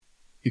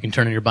You can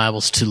turn in your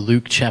Bibles to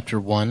Luke chapter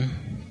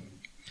 1.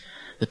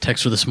 The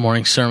text for this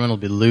morning's sermon will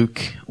be Luke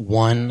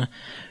 1,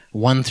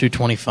 1 through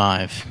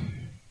 25.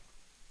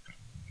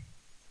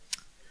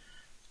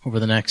 Over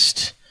the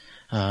next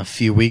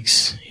few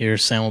weeks here,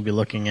 Sam will be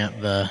looking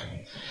at the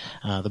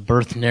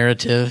birth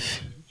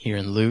narrative here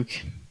in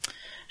Luke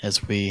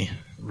as we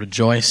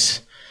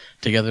rejoice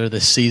together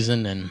this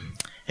season and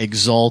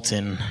exult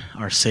in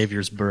our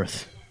Savior's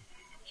birth.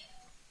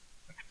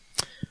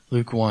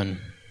 Luke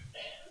 1.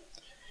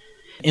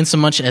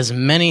 Insomuch as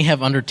many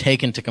have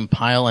undertaken to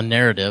compile a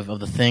narrative of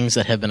the things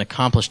that have been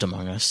accomplished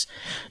among us,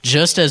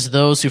 just as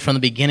those who from the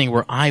beginning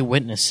were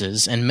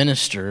eyewitnesses and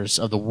ministers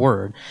of the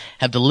word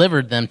have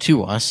delivered them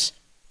to us,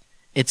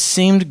 it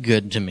seemed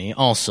good to me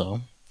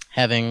also,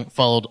 having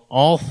followed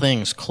all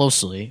things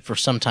closely for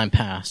some time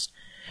past,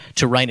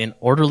 to write an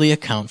orderly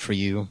account for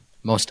you,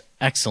 most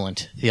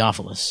excellent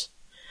Theophilus,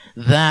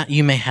 that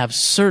you may have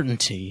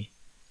certainty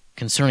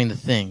concerning the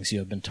things you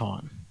have been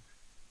taught.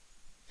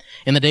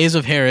 In the days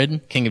of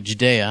Herod, king of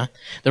Judea,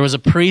 there was a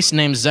priest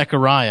named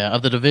Zechariah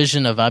of the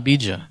division of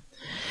Abijah.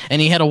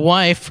 And he had a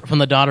wife from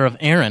the daughter of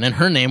Aaron, and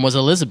her name was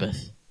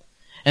Elizabeth.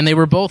 And they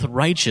were both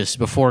righteous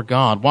before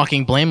God,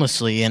 walking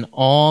blamelessly in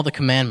all the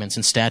commandments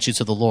and statutes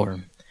of the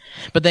Lord.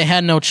 But they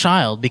had no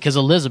child, because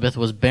Elizabeth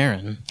was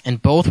barren,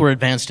 and both were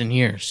advanced in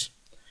years.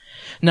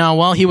 Now,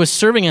 while he was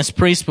serving as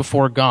priest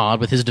before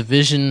God when his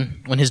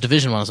division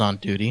was on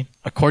duty,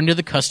 according to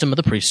the custom of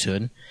the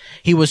priesthood,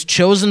 he was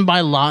chosen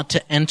by lot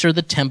to enter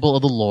the temple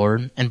of the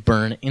Lord and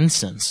burn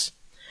incense.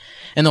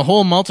 And the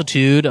whole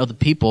multitude of the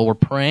people were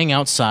praying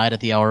outside at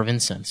the hour of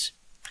incense.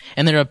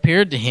 And there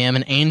appeared to him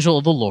an angel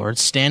of the Lord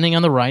standing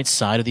on the right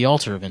side of the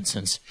altar of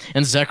incense.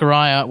 And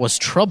Zechariah was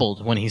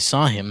troubled when he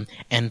saw him,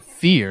 and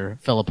fear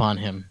fell upon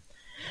him.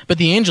 But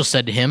the angel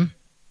said to him,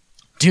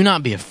 "Do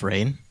not be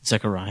afraid,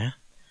 Zechariah,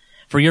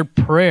 for your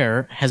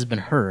prayer has been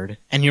heard,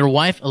 and your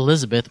wife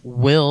Elizabeth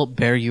will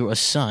bear you a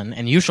son,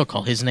 and you shall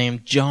call his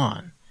name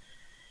John.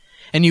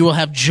 And you will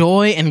have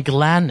joy and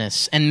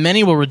gladness, and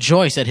many will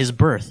rejoice at his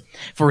birth,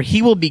 for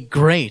he will be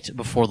great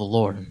before the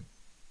Lord.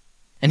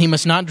 And he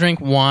must not drink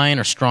wine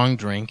or strong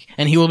drink,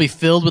 and he will be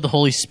filled with the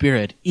Holy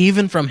Spirit,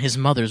 even from his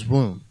mother's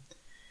womb.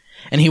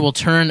 And he will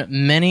turn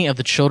many of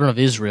the children of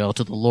Israel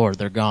to the Lord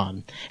their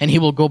God. And he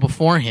will go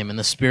before him in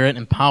the spirit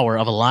and power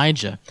of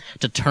Elijah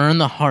to turn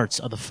the hearts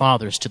of the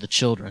fathers to the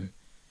children,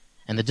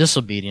 and the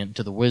disobedient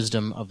to the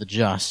wisdom of the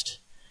just,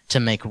 to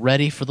make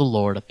ready for the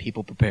Lord a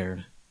people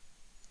prepared."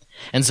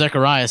 And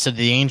Zechariah said to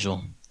the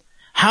angel,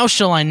 "How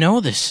shall I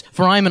know this?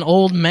 For I am an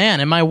old man,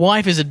 and my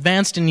wife is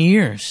advanced in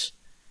years."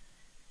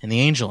 And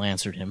the angel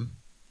answered him,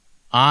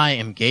 "I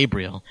am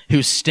Gabriel,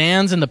 who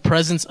stands in the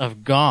presence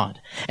of God,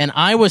 and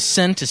I was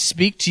sent to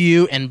speak to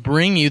you and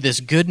bring you this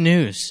good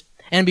news.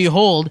 And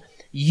behold,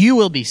 you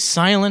will be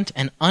silent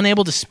and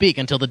unable to speak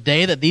until the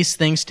day that these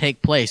things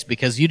take place,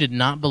 because you did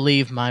not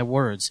believe my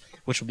words,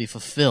 which will be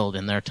fulfilled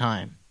in their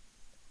time."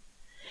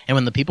 And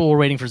when the people were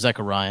waiting for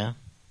Zechariah,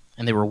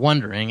 and they were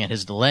wondering at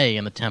his delay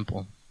in the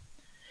temple,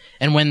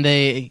 and when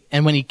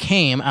he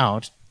came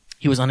out,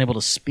 he was unable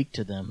to speak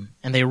to them,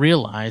 and they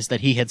realized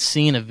that he had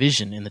seen a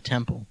vision in the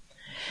temple.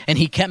 And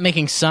he kept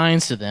making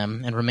signs to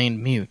them and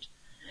remained mute.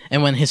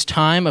 And when his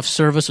time of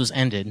service was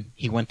ended,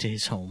 he went to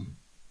his home.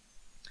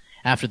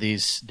 After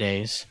these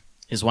days,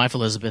 his wife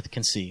Elizabeth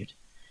conceived.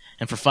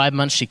 And for 5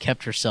 months she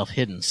kept herself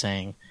hidden,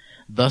 saying,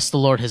 "Thus the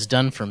Lord has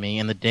done for me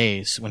in the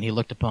days when he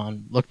looked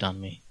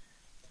on me,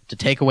 to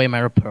take away my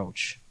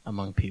reproach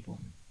among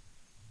people."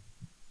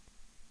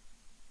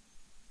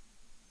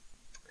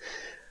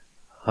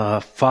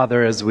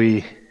 Father, as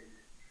we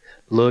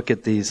look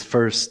at these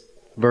first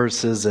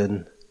verses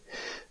in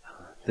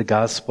the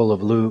Gospel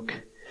of Luke,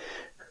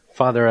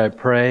 Father, I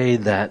pray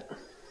that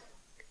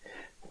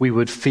we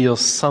would feel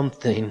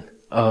something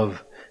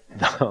of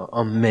the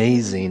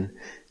amazing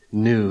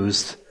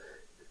news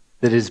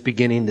that is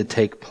beginning to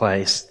take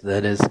place,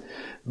 that is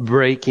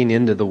breaking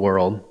into the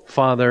world.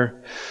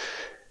 Father,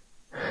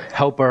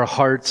 help our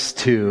hearts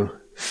to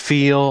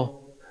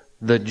feel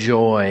the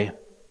joy,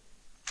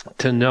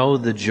 to know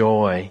the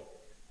joy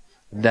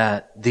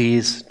that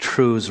these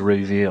truths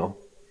reveal.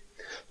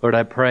 Lord,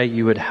 I pray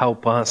you would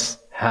help us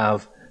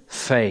have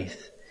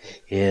faith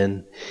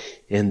in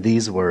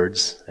these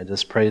words. I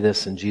just pray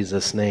this in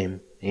Jesus' name.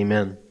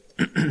 Amen.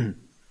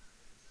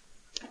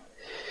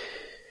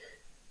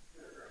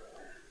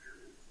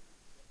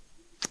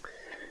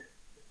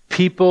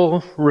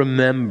 People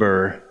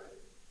remember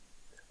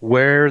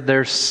where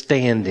they're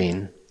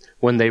standing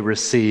when they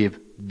receive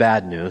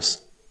bad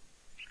news.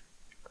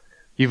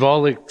 You've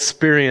all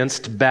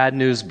experienced bad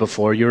news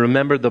before. You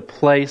remember the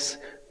place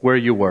where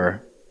you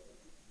were.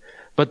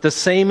 But the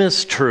same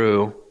is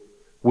true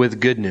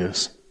with good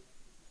news.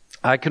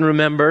 I can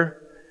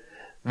remember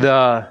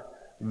the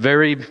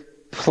very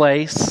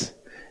place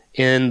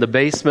in the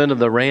basement of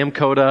the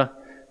Ramkota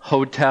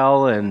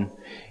Hotel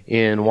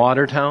in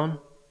Watertown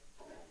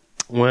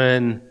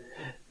when,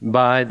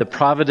 by the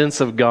providence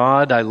of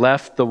God, I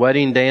left the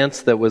wedding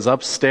dance that was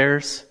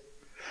upstairs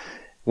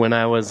when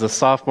I was a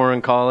sophomore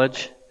in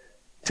college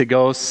to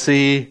go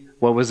see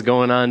what was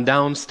going on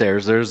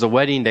downstairs. There's a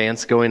wedding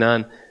dance going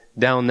on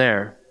down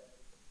there.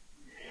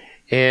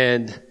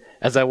 And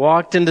as I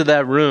walked into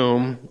that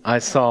room, I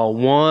saw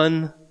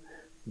one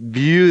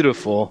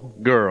beautiful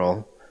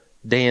girl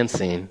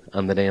dancing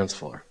on the dance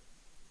floor.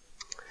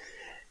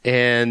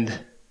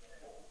 And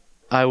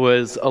I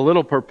was a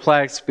little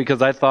perplexed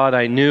because I thought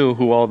I knew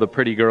who all the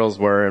pretty girls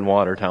were in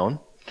Watertown.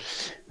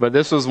 But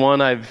this was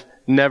one I've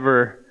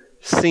never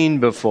seen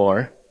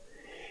before.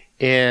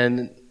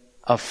 And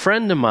a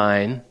friend of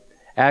mine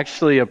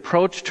actually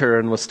approached her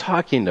and was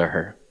talking to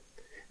her.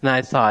 And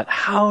I thought,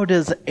 how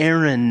does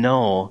Aaron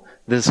know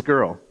this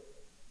girl?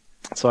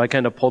 So I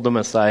kind of pulled him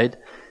aside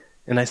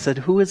and I said,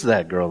 who is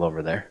that girl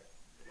over there?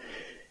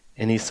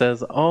 And he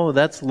says, oh,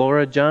 that's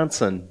Laura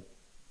Johnson.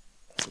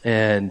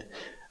 And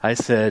I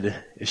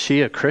said, is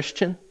she a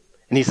Christian?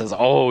 And he says,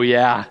 oh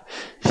yeah,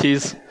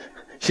 she's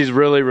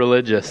really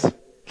religious.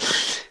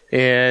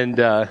 And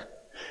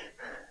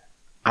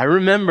I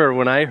remember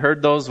when I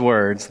heard those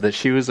words that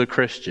she was a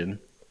Christian,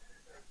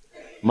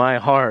 my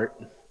heart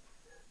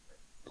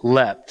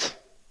leapt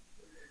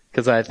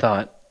because I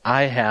thought,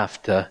 I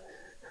have to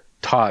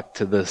talk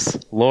to this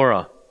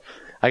Laura.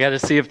 I got to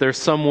see if there's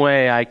some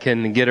way I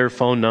can get her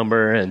phone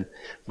number, and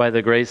by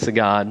the grace of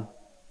God,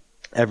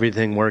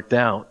 everything worked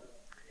out.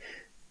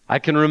 I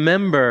can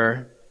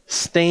remember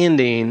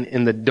standing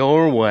in the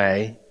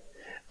doorway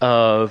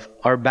of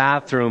our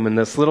bathroom in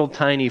this little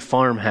tiny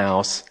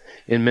farmhouse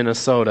in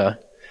Minnesota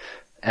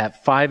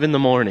at 5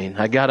 a.m.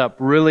 I got up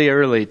really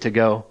early to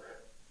go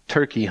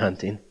turkey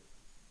hunting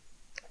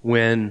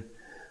when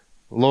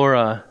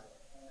Laura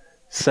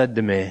said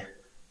to me,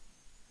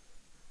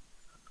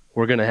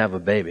 we're going to have a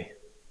baby,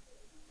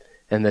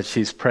 and that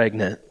she's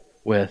pregnant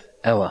with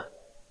Ella.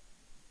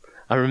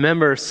 I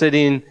remember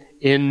sitting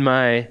in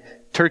my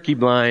turkey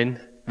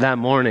blind that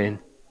morning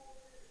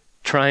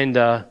trying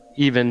to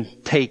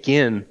even take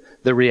in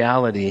the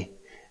reality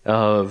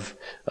of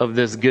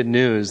this good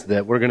news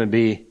that we're going to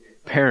be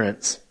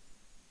parents.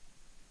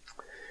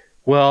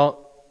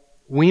 Well,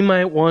 we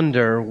might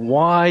wonder,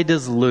 why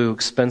does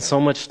Luke spend so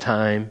much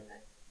time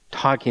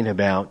talking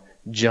about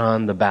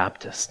John the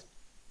Baptist?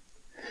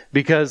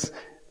 Because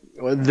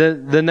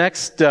the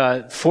next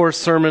 4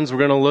 sermons we're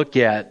going to look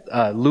at,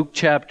 Luke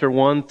chapter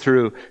 1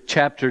 through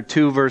chapter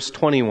 2, verse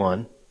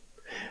 21,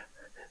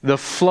 the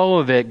flow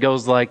of it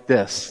goes like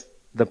this.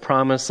 The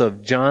promise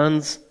of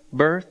John's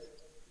birth,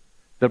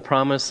 the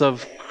promise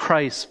of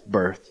Christ's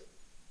birth.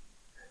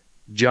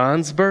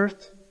 John's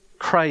birth,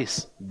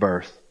 Christ's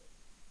birth.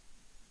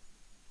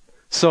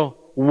 So,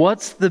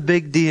 what's the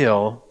big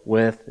deal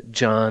with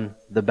John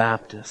the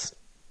Baptist?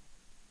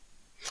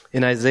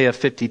 In Isaiah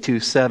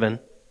 52:7,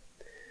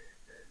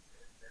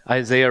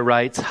 Isaiah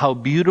writes, how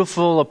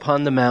beautiful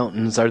upon the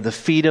mountains are the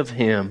feet of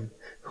him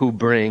who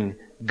bring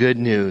good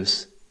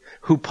news,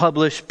 who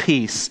publish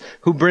peace,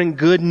 who bring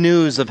good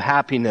news of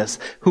happiness,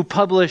 who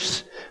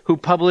publishes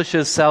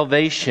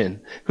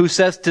salvation, who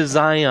says to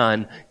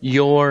Zion,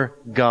 your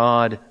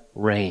God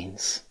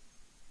reigns.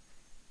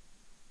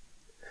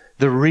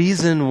 The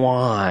reason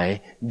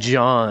why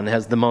John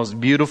has the most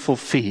beautiful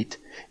feet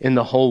in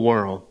the whole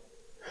world,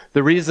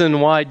 the reason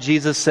why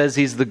Jesus says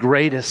he's the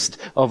greatest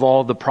of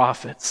all the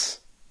prophets,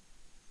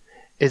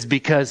 is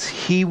because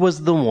he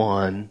was the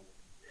one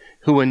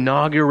who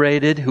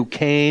inaugurated, who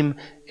came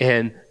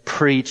and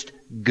preached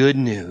good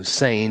news,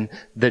 saying,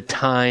 the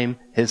time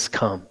has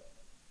come.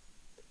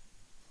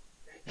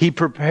 He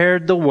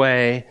prepared the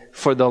way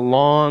for the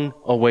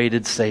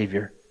long-awaited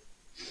Savior.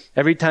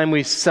 Every time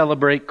we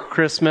celebrate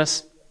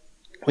Christmas,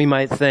 we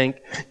might think,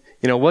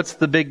 what's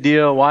the big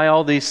deal? Why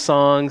all these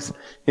songs?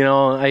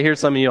 I hear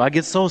some of you, I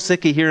get so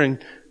sick of hearing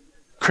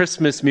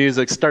Christmas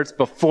music starts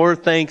before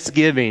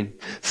Thanksgiving,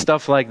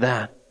 stuff like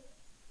that.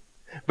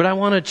 But I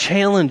want to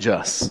challenge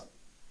us.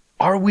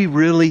 Are we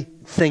really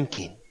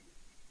thinking?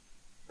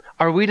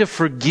 Are we to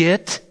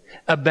forget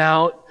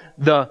about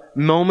the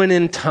moment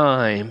in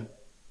time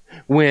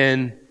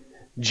when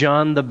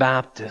John the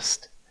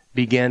Baptist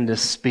began to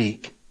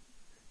speak?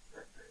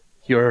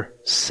 Your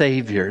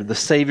Savior, the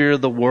Savior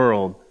of the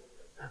world,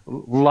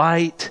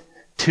 light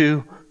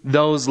to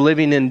those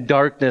living in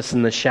darkness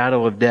and the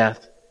shadow of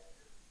death.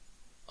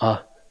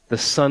 The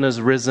sun has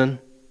risen.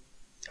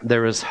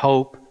 There is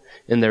hope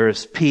and there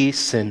is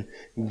peace, and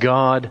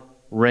God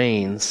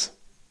reigns.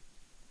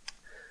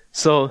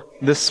 So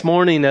this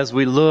morning, as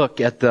we look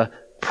at the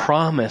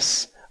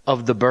promise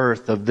of the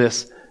birth of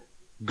this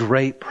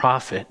great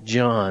prophet,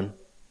 John,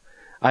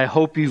 I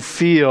hope you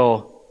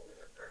feel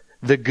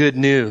the good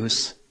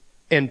news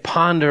and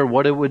ponder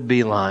what it would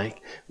be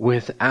like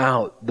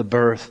without the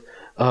birth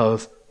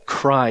of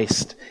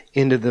Christ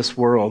into this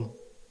world.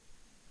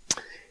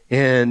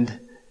 And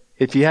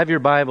if you have your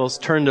Bibles,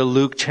 turn to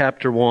Luke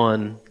chapter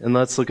 1, and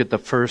let's look at the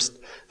first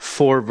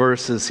 4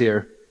 verses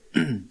here.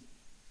 And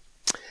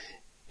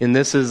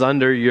this is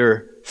under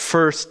your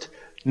first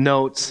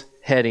notes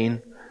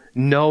heading,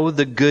 Know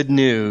the Good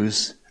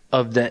News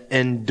of the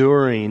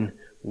Enduring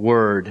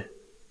Word.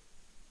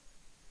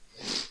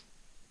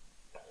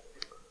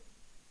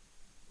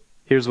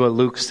 Here's what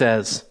Luke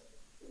says.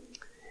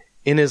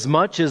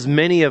 Inasmuch as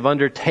many have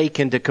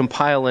undertaken to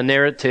compile a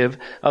narrative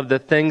of the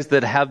things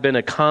that have been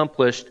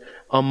accomplished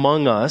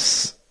among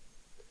us,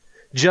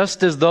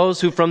 just as those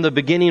who from the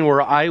beginning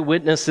were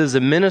eyewitnesses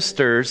and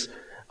ministers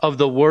of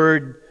the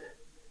word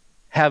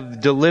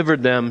have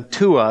delivered them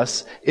to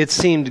us, it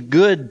seemed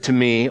good to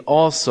me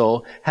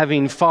also,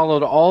 having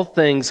followed all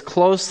things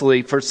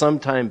closely for some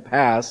time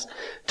past,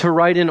 to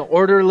write an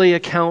orderly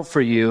account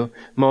for you,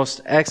 most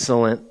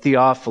excellent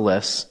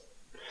Theophilus,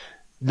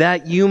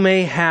 that you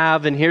may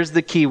have, and here's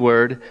the key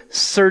word,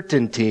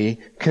 certainty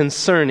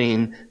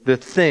concerning the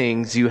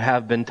things you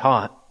have been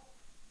taught.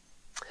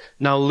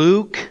 Now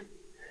Luke,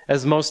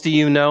 as most of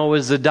you know,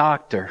 is a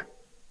doctor.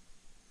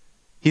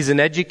 He's an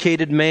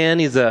educated man.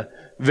 He's a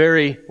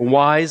very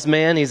wise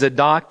man. He's a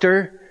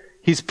doctor.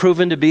 He's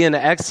proven to be an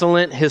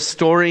excellent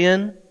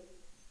historian.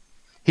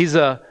 He's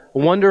a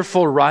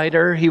wonderful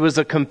writer. He was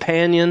a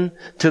companion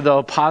to the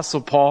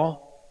Apostle Paul.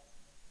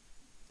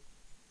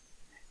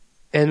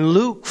 And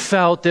Luke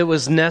felt it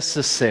was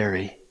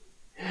necessary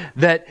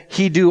that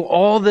he do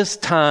all this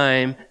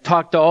time,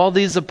 talk to all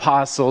these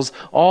apostles,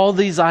 all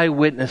these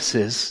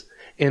eyewitnesses,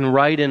 and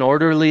write an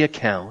orderly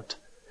account,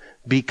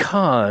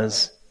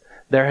 because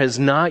there has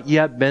not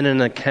yet been an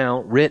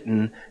account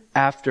written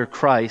after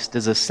Christ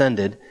is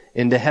ascended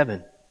into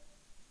heaven.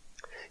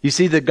 You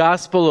see, the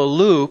Gospel of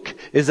Luke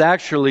is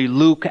actually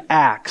Luke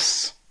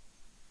Acts.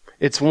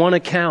 It's one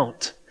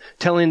account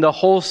telling the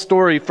whole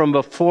story from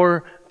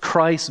before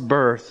Christ's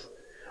birth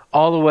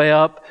all the way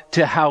up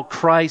to how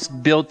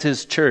Christ built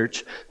His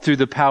church through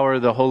the power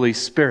of the Holy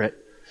Spirit,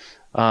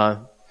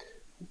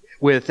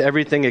 with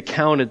everything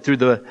accounted through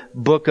the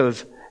book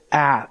of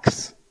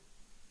Acts.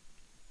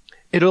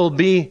 It'll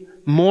be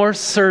more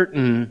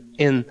certain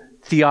in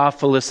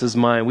Theophilus'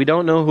 mind. We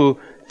don't know who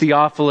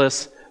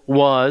Theophilus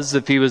was,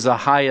 if he was a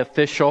high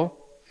official.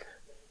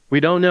 We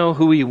don't know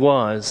who he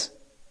was,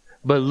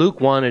 but Luke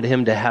wanted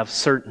him to have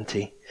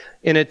certainty.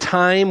 In a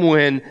time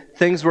when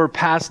things were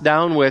passed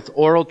down with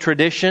oral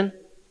tradition,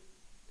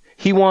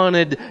 he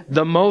wanted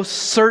the most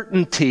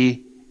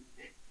certainty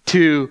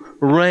to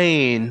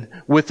reign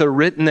with a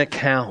written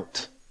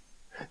account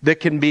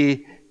that can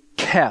be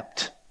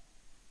kept.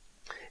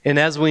 And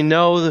as we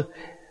know,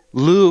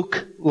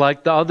 Luke,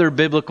 like the other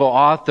biblical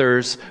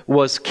authors,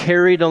 was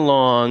carried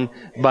along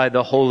by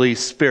the Holy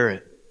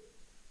Spirit.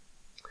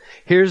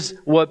 Here's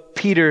what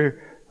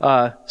Peter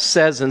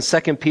says in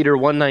 2 Peter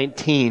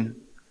 1:19.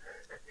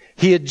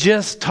 He had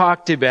just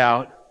talked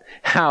about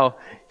how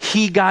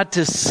he got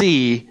to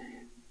see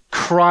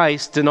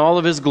Christ in all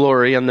of His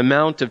glory on the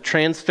Mount of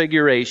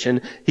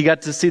Transfiguration. He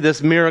got to see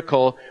this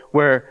miracle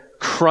where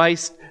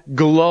Christ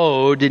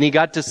glowed, and he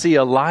got to see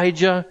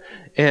Elijah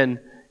and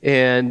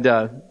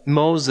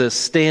Moses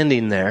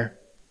standing there.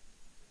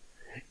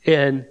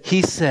 And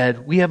he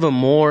said, we have a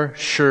more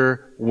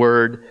sure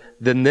word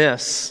than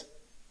this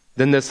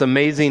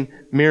amazing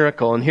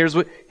miracle. And here's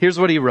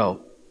what he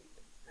wrote.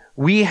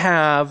 We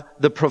have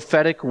the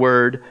prophetic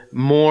word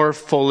more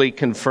fully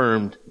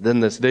confirmed than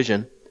this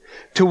vision,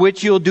 to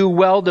which you'll do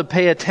well to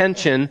pay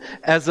attention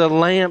as a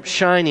lamp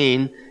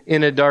shining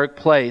in a dark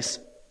place,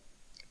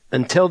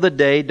 until the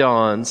day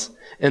dawns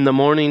and the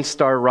morning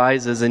star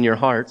rises in your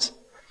hearts,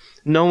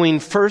 knowing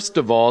first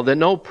of all that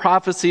no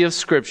prophecy of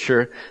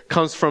Scripture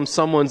comes from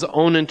someone's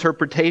own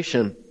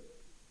interpretation.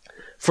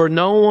 For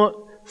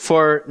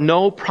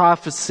no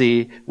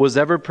prophecy was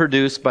ever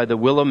produced by the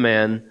will of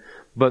men,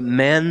 but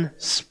men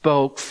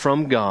spoke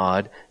from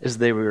God as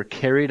they were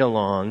carried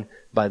along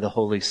by the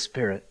Holy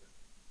Spirit.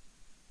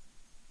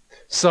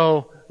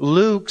 So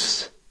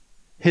Luke's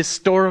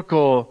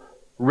historical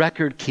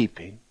record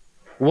keeping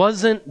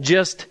wasn't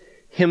just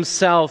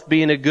himself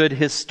being a good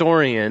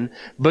historian,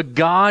 but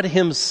God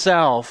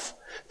Himself,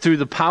 through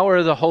the power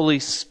of the Holy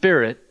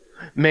Spirit,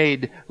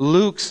 made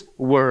Luke's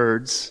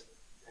words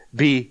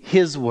be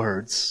His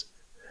words.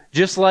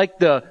 Just like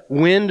the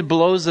wind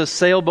blows a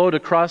sailboat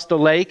across the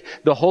lake,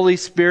 the Holy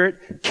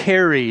Spirit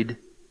carried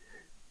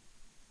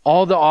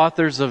all the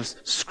authors of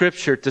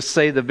Scripture to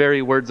say the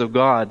very words of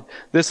God.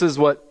 This is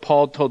what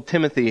Paul told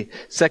Timothy,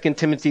 2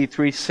 Timothy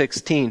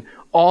 3:16.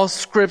 All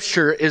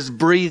Scripture is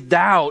breathed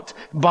out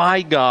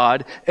by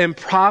God and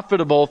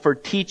profitable for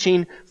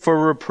teaching,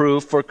 for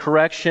reproof, for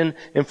correction,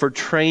 and for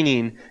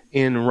training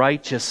in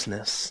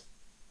righteousness.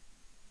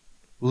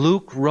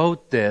 Luke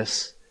wrote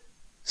this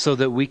so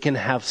that we can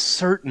have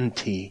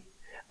certainty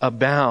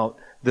about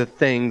the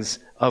things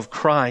of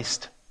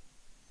Christ.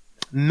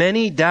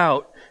 Many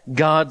doubt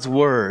God's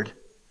Word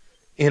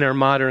in our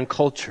modern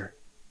culture.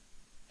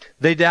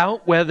 They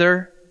doubt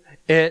whether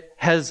it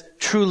has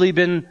truly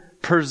been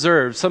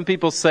preserved. Some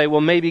people say,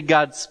 well, maybe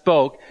God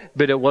spoke,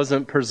 but it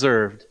wasn't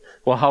preserved.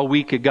 Well, how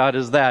weak a God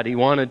is that? He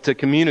wanted to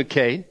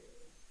communicate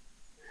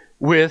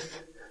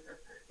with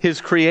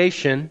His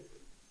creation,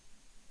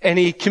 and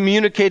He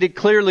communicated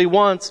clearly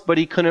once, but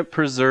He couldn't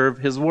preserve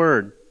His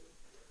Word.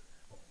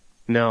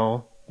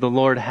 No, the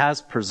Lord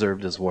has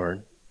preserved His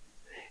Word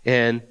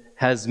and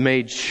has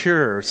made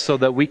sure so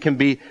that we can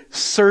be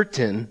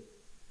certain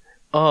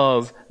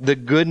of the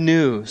good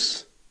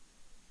news.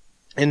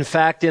 In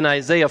fact, in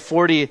Isaiah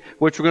 40,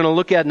 which we're going to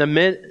look at in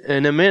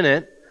a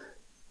minute,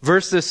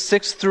 verses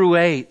 6 through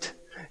 8,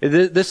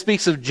 this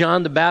speaks of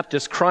John the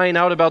Baptist crying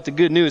out about the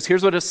good news.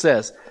 Here's what it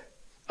says.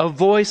 A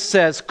voice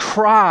says,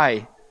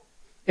 "Cry."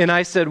 And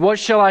I said, "What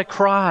shall I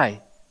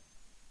cry?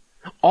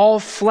 All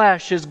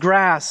flesh is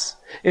grass,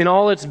 and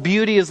all its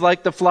beauty is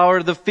like the flower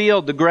of the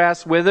field. The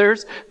grass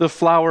withers, the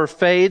flower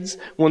fades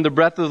when the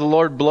breath of the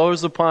Lord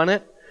blows upon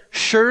it.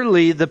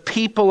 Surely the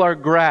people are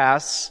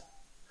grass.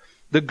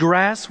 The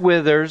grass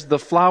withers, the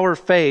flower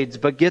fades,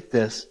 but get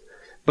this,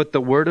 but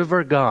the word of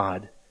our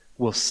God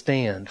will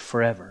stand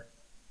forever."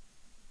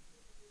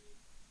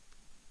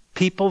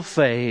 People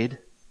fade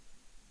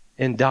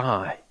and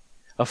die.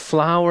 A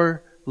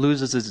flower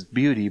loses its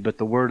beauty, but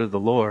the word of the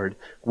Lord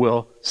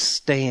will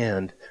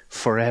stand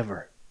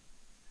forever.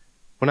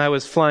 When I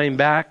was flying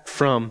back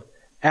from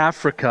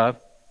Africa,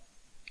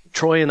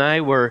 Troy and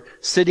I were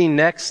sitting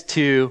next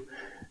to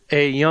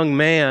a young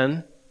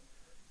man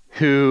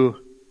who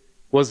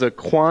was a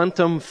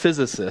quantum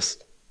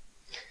physicist.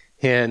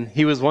 And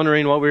he was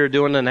wondering what we were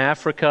doing in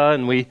Africa,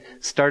 and we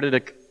started a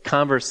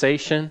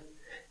conversation.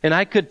 And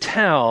I could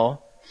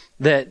tell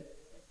that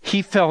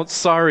he felt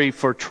sorry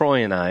for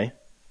Troy and I,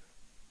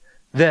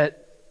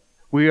 that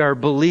we are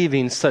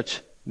believing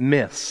such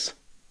myths.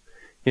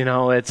 You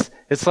know, it's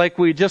like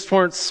we just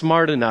weren't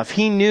smart enough.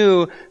 He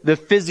knew the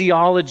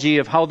physiology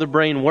of how the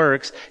brain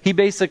works. He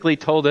basically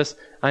told us,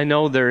 "I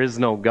know there is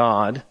no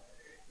God,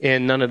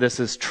 and none of this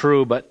is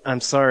true, but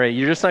I'm sorry,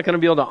 you're just not going to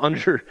be able to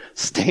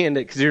understand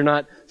it because you're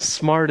not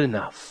smart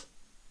enough."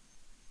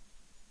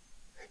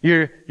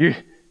 You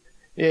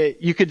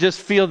could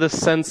just feel the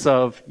sense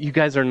of, "You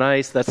guys are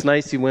nice. That's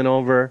nice. You went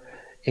over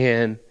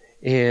and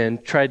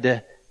tried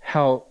to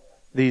help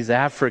these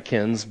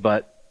Africans,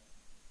 but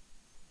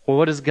well,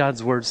 what does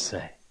God's word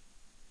say?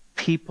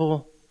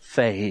 People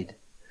fade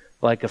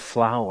like a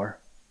flower,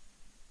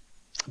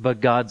 but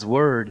God's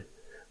word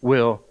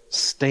will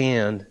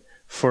stand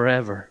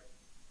forever."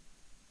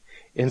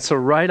 And so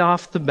right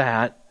off the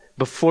bat,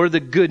 before the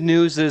good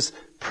news is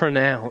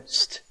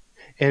pronounced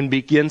and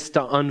begins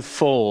to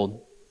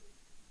unfold,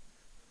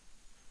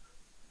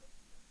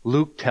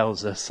 Luke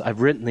tells us,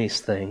 "I've written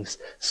these things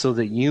so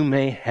that you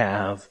may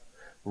have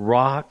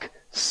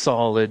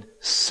rock-solid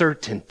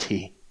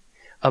certainty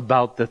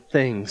about the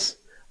things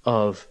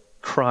of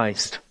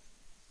Christ."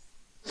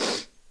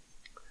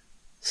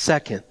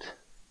 Second,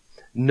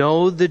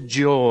 know the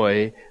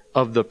joy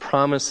of the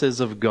promises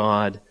of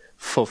God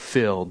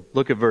fulfilled.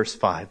 Look at verse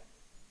 5.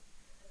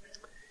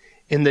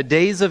 In the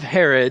days of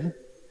Herod,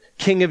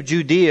 king of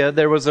Judea,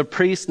 there was a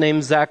priest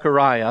named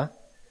Zechariah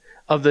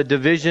of the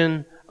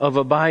division of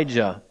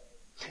Abijah.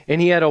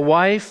 And he had a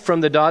wife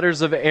from the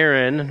daughters of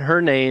Aaron, and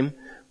her name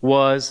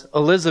was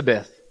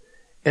Elizabeth.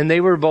 And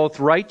they were both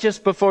righteous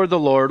before the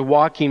Lord,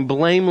 walking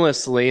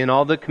blamelessly in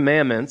all the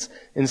commandments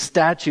and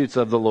statutes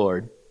of the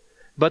Lord.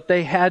 But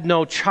they had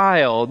no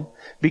child,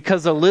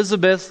 because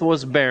Elizabeth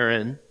was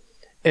barren,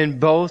 and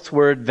both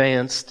were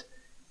advanced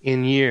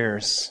in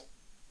years.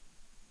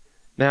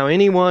 Now,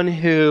 anyone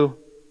who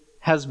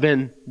has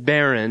been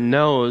barren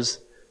knows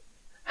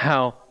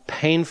how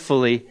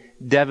painfully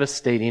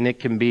devastating it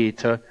can be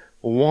to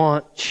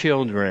want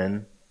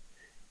children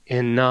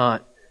and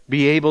not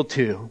be able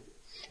to.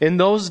 In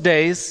those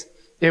days,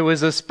 it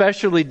was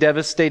especially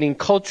devastating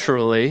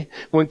culturally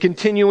when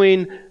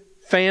continuing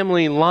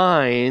family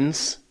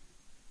lines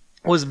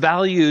was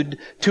valued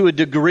to a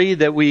degree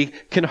that we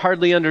can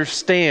hardly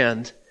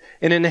understand.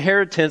 An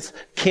inheritance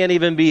can't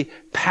even be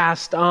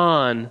passed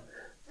on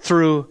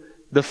through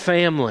the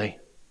family.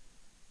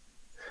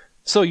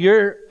 So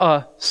you're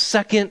a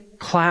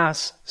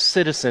second-class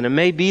citizen. It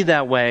may be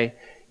that way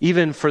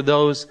even for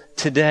those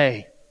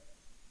today.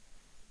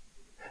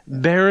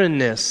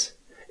 Barrenness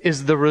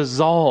is the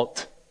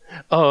result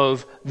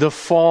of the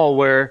fall,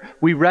 where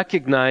we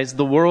recognize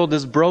the world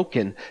is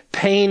broken.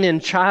 Pain in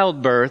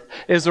childbirth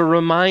is a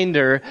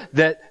reminder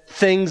that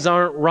things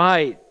aren't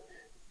right.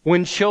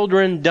 When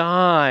children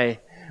die,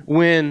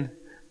 when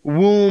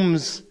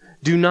wombs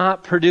do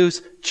not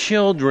produce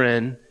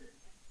children,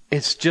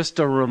 it's just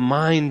a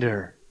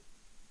reminder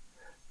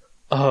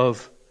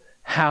of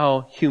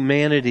how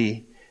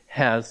humanity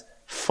has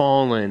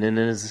fallen and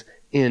is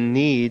in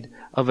need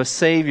of a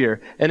Savior.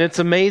 And it's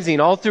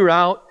amazing, all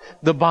throughout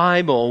the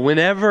Bible,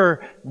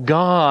 whenever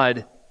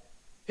God,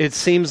 it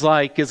seems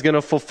like, is going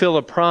to fulfill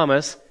a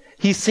promise,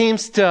 He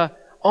seems to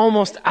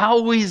almost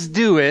always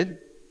do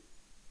it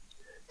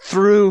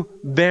through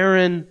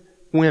barren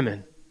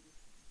women.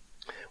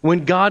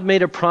 When God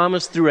made a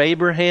promise through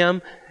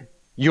Abraham,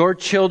 your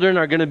children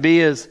are going to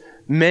be as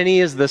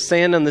many as the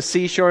sand on the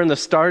seashore and the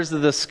stars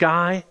of the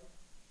sky.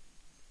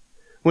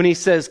 When He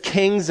says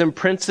kings and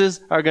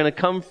princes are going to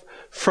come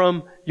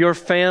from your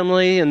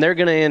family and they're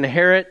going to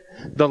inherit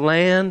the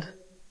land,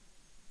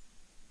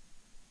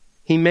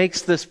 He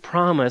makes this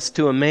promise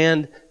to a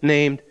man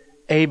named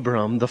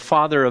Abram, the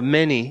father of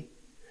many,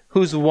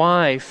 whose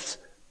wife,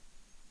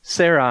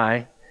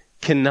 Sarai,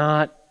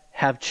 cannot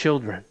have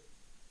children.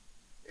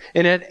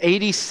 And at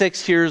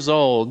 86 years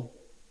old,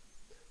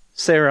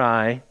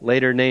 Sarai,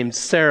 later named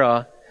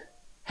Sarah,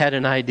 had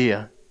an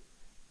idea.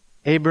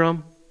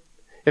 Abram,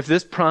 if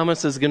this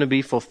promise is going to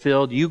be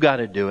fulfilled, you got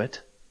to do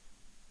it.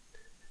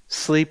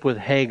 Sleep with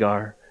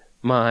Hagar,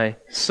 my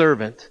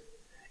servant,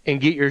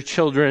 and get your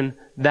children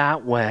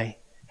that way.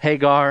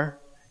 Hagar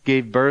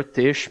gave birth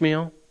to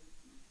Ishmael.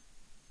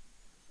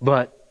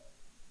 But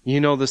you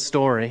know the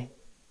story.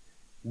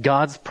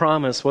 God's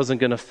promise wasn't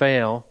going to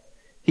fail.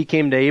 He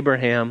came to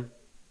Abraham,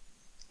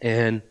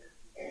 and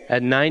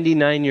at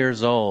 99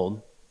 years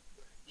old,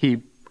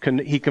 he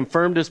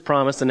confirmed his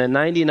promise, and at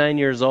 99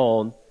 years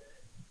old,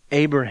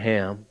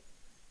 Abraham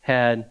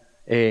had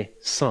a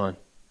son,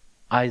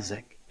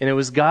 Isaac. And it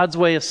was God's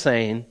way of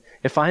saying,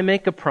 if I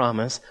make a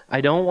promise, I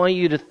don't want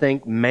you to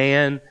think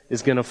man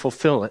is going to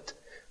fulfill it.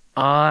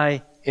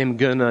 I am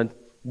going to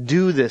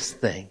do this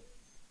thing.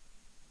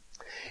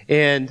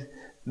 And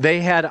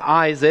they had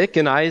Isaac,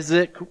 and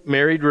Isaac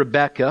married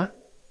Rebekah.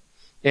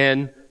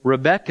 And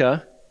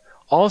Rebekah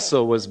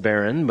also was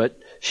barren, but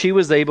she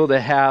was able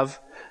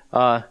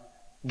to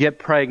get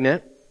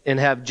pregnant and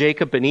have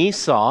Jacob and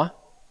Esau.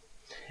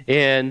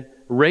 And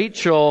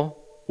Rachel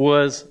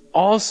was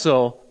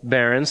also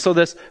barren. So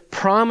this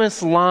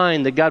promised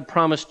line that God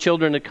promised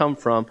children to come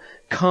from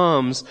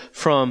comes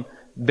from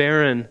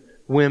barren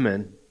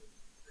women.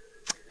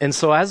 And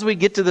so as we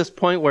get to this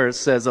point where it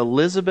says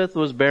Elizabeth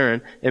was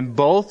barren and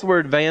both were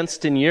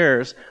advanced in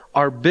years,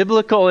 our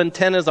biblical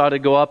antennas ought to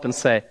go up and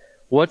say,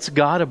 what's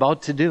God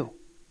about to do?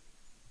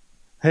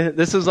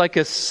 This is like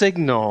a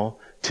signal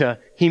to,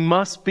 He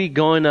must be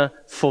going to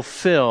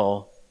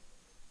fulfill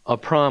a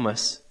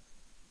promise.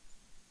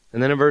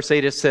 And then in verse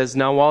 8 it says,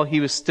 now while he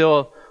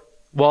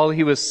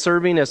was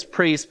serving as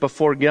priest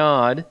before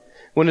God,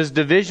 when his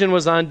division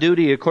was on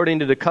duty according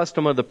to the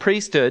custom of the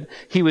priesthood,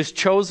 he was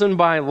chosen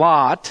by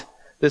Lot,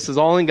 this is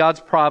all in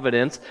God's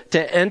providence,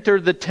 to enter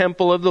the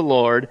temple of the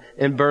Lord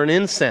and burn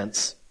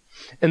incense.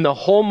 And the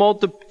whole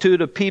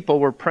multitude of people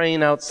were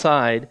praying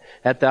outside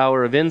at the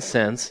hour of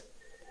incense.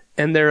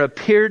 And there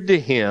appeared to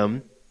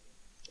him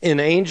an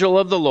angel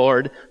of the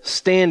Lord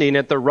standing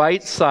at the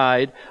right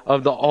side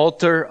of the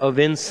altar of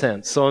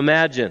incense. So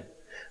imagine,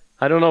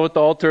 I don't know what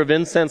the altar of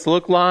incense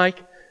looked like,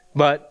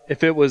 but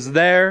if it was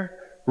there,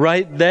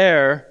 right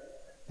there,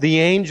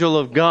 the angel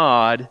of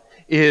God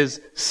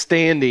is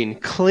standing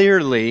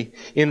clearly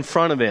in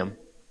front of him.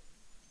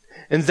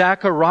 And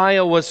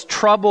Zechariah was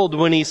troubled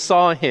when he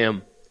saw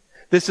him.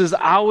 This is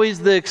always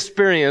the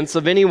experience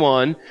of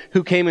anyone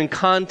who came in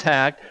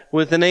contact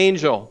with an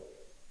angel.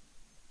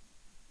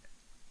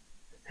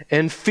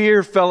 And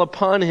fear fell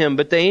upon him.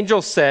 But the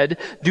angel said,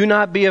 do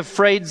not be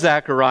afraid,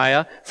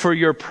 Zechariah, for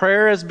your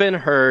prayer has been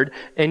heard,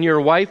 and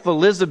your wife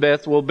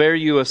Elizabeth will bear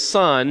you a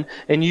son,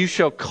 and you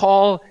shall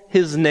call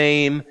his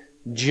name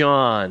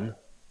John.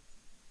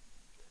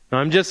 Now,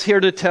 I'm just here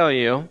to tell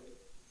you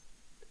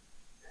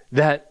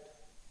that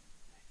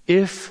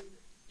if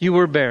you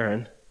were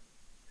barren,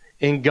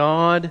 and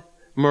God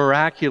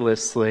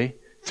miraculously,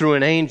 through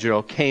an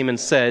angel, came and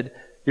said,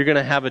 you're going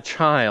to have a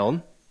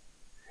child,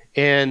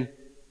 and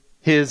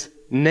his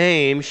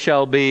name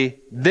shall be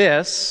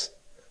this,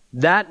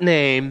 that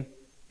name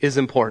is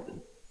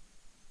important.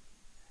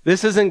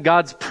 This isn't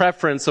God's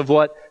preference of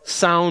what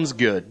sounds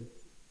good.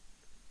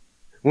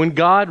 When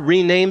God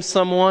renames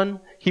someone,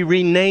 He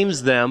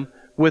renames them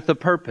with a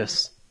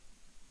purpose.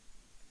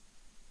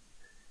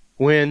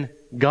 When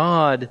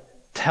God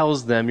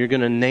tells them, you're going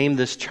to name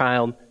this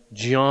child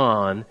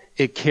John,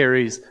 it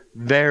carries a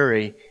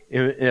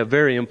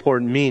very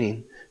important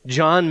meaning.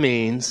 John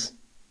means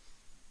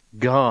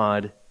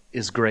God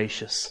is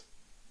gracious.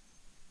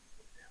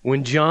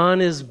 When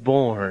John is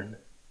born,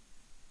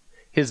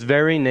 his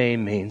very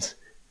name means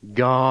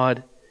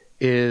God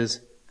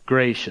is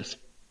gracious.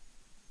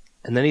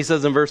 And then he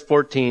says in verse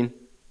 14,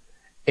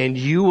 and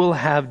you will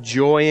have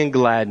joy and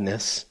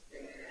gladness,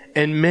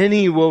 and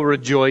many will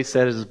rejoice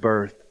at his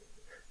birth.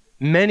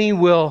 Many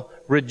will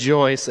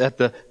rejoice at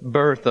the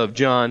birth of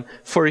John,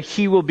 for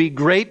he will be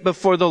great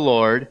before the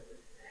Lord,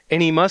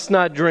 and he must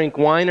not drink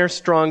wine or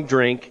strong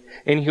drink,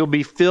 and he'll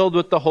be filled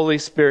with the Holy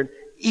Spirit,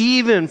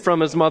 even from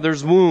his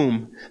mother's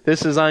womb.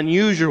 This is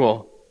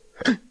unusual.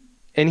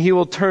 And he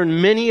will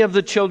turn many of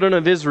the children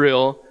of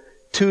Israel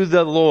to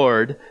the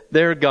Lord,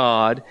 their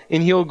God,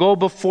 and he'll go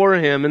before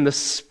him in the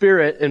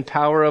spirit and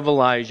power of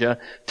Elijah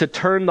to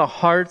turn the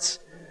hearts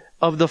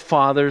of the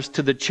fathers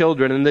to the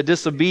children and the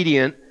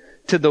disobedient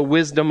to the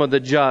wisdom of the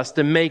just,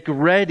 and make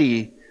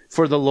ready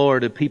for the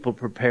Lord a people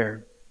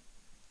prepared.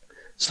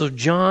 So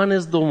John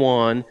is the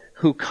one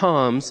who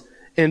comes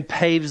and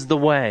paves the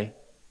way.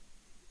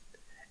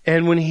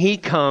 And when he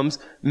comes,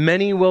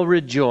 many will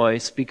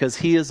rejoice because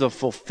he is a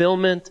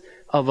fulfillment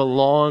of a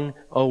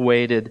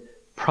long-awaited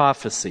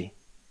prophecy.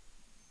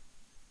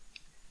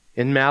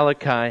 In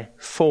Malachi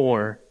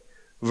 4,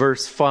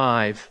 verse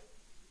 5,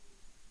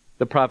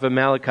 the prophet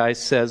Malachi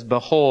says,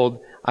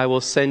 behold, I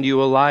will send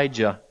you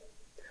Elijah,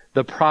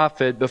 the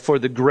prophet, before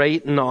the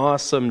great and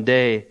awesome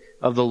day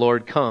of the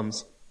Lord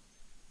comes.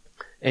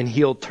 And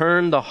he'll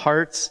turn the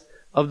hearts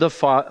of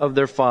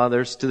their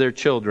fathers to their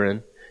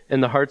children,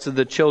 and the hearts of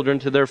the children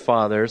to their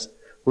fathers,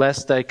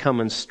 lest I come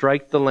and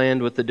strike the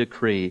land with the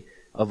decree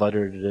of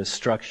utter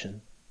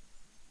destruction.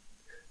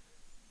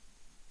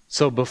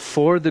 So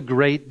before the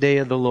great day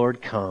of the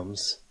Lord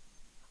comes,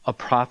 a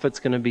prophet's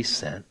going to be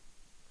sent.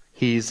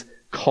 He's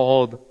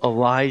called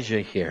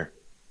Elijah here.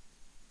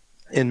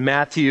 In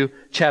Matthew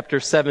chapter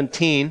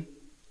 17,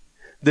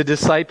 the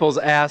disciples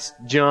asked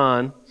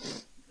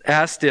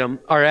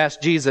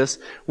Jesus,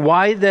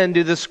 why then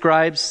do the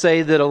scribes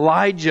say that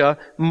Elijah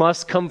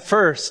must come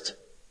first?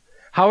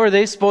 How are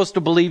they supposed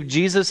to believe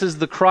Jesus is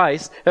the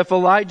Christ if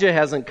Elijah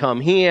hasn't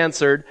come? He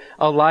answered,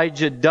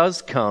 Elijah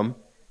does come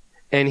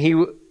and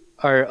he'll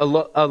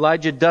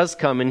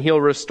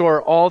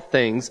restore all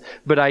things,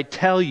 but I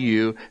tell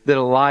you that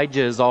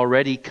Elijah has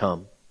already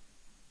come.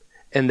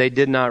 And they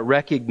did not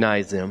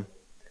recognize him,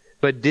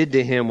 but did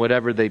to him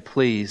whatever they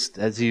pleased.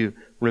 As you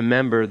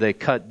remember, they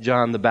cut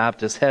John the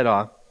Baptist's head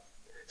off.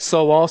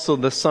 So also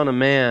the Son of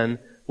Man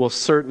will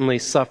certainly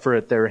suffer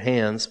at their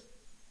hands.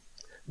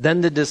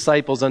 Then the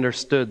disciples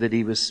understood that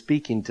he was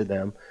speaking to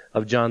them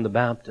of John the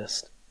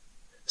Baptist.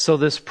 So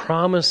this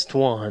promised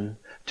one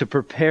to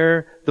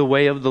prepare the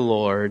way of the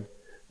Lord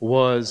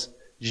was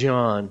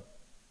John.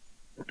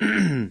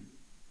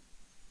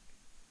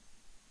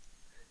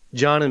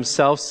 John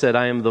himself said,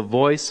 I am the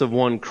voice of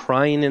one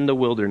crying in the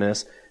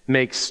wilderness,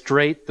 make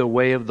straight the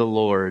way of the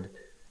Lord,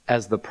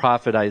 as the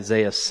prophet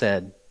Isaiah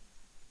said.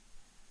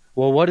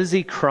 Well, what is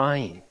he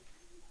crying?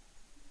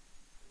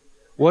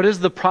 What does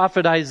the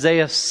prophet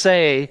Isaiah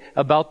say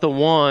about the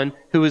one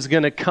who is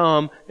going to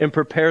come and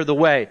prepare the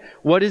way?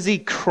 What is he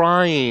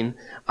crying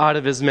out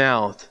of his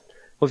mouth?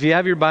 Well, if you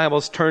have your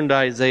Bibles, turn to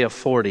Isaiah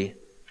 40.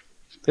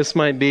 This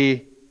might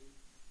be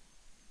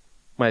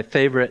my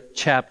favorite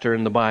chapter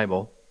in the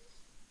Bible.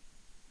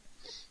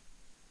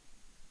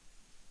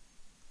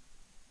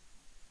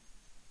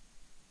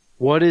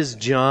 What is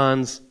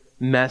John's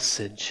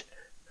message?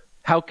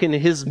 How can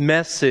his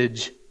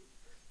message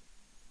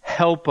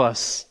help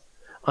us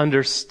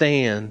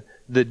understand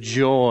the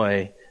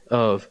joy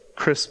of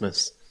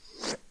Christmas?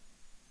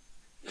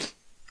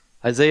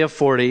 Isaiah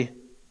 40.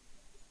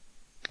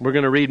 We're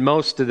going to read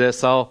most of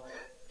this. I'll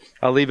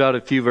leave out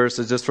a few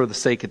verses just for the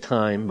sake of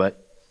time,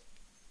 but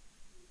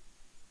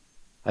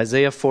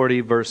Isaiah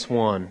 40 verse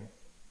 1.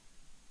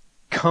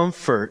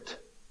 Comfort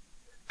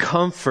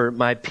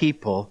my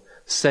people,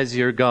 says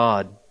your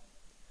God.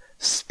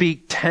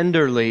 Speak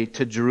tenderly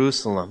to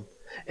Jerusalem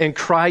and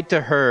cry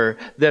to her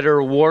that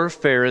her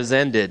warfare is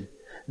ended,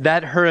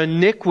 that her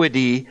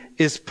iniquity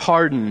is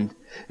pardoned,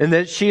 and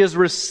that she has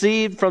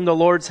received from the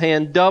Lord's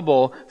hand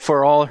double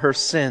for all her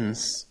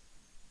sins.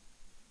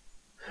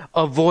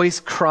 A voice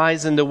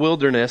cries in the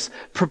wilderness,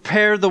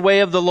 prepare the way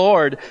of the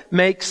Lord,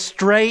 make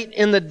straight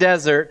in the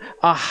desert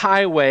a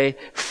highway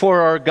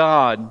for our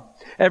God.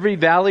 Every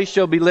valley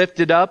shall be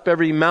lifted up,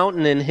 every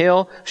mountain and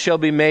hill shall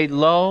be made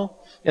low,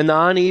 and the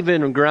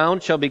uneven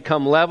ground shall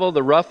become level,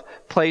 the rough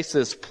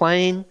places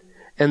plain,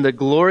 and the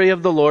glory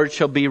of the Lord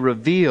shall be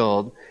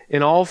revealed,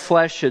 and all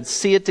flesh should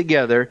see it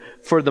together,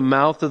 for the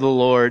mouth of the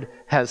Lord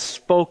has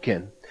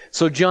spoken.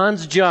 So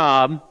John's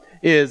job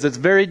is, it's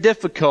very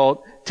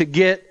difficult to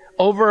get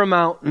over a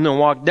mountain and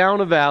walk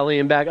down a valley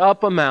and back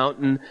up a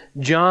mountain.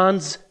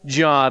 John's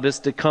job is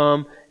to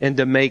come and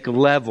to make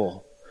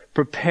level.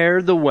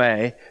 Prepare the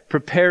way,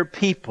 prepare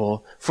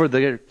people for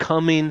their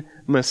coming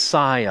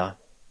Messiah,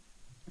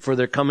 for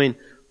their coming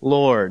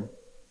Lord.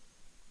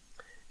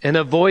 And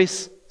a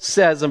voice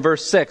says in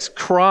verse 6,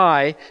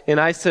 cry, and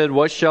I said,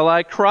 what shall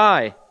I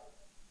cry?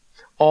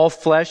 All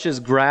flesh is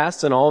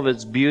grass, and all of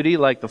its beauty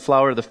like the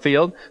flower of the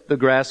field. The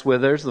grass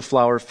withers, the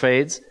flower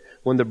fades,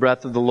 when the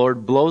breath of the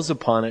Lord blows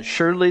upon it.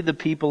 Surely the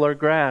people are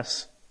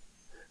grass.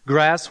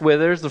 Grass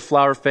withers, the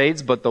flower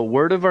fades, but the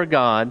word of our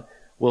God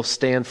will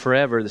stand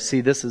forever. See,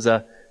 this is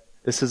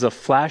a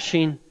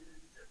flashing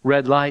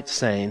red light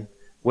saying,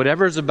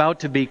 whatever is about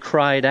to be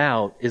cried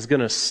out is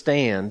going to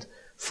stand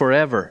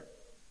forever.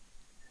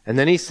 And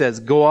then he says,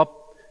 go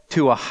up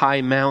to a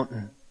high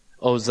mountain,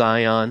 O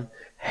Zion,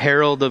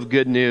 herald of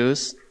good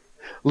news.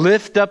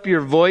 Lift up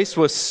your voice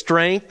with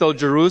strength, O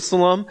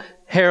Jerusalem,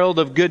 herald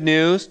of good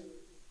news.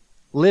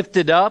 Lift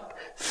it up,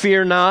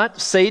 fear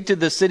not. Say to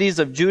the cities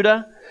of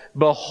Judah,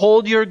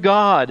 behold your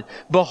God.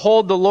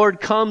 Behold, the Lord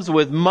comes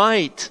with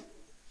might,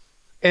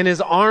 and his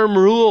arm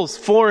rules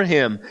for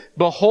him.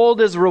 Behold,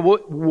 his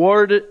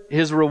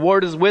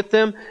reward is with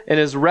him, and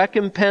his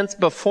recompense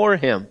before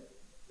him.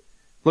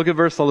 Look at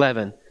verse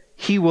 11.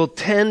 He will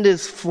tend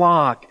his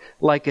flock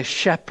like a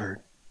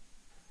shepherd.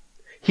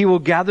 He will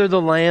gather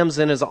the lambs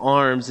in his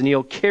arms, and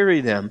he'll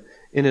carry them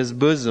in his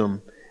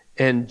bosom,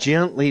 and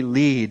gently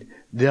lead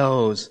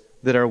those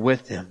that are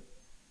with him.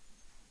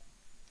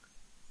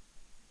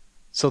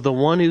 So the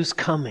one who's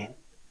coming,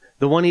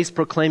 the one he's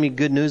proclaiming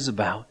good news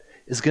about,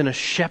 is going to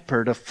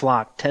shepherd a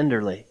flock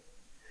tenderly.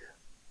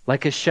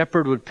 Like a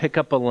shepherd would pick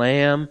up a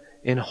lamb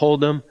and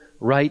hold him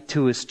right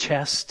to his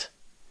chest.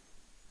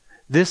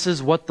 This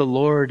is what the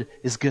Lord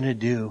is going to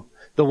do.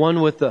 The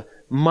one with the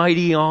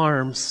mighty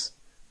arms.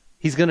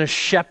 He's going to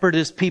shepherd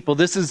his people.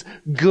 This is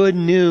good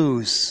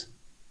news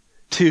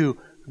to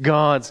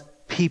God's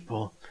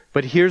people.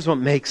 But here's what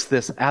makes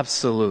this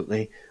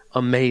absolutely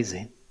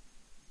amazing.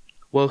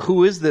 Well,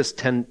 who is this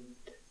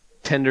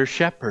tender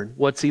shepherd?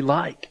 What's he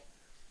like?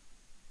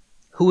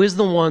 Who is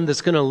the one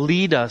that's going to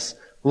lead us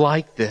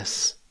like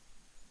this?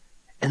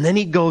 And then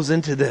he goes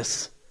into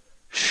this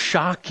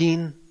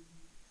shocking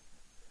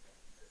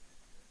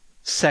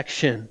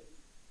section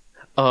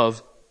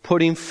of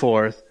putting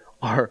forth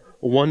our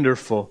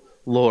wonderful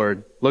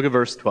Lord. Look at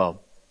verse 12.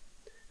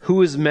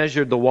 Who has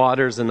measured the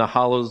waters in the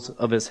hollows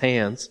of his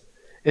hands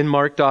and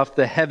marked off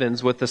the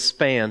heavens with a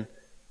span?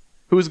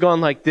 Who has gone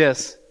like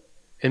this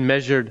and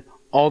measured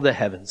all the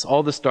heavens,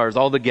 all the stars,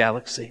 all the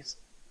galaxies?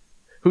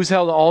 Who's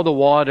held all the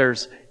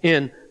waters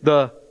in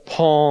the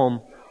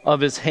palm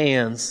of his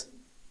hands?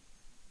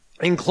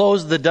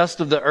 Enclosed the dust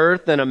of the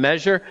earth in a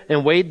measure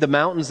and weighed the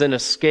mountains in a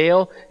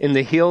scale and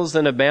the hills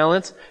in a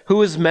balance?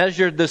 Who has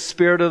measured the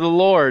Spirit of the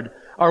Lord?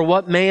 Or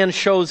what man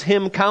shows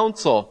him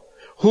counsel?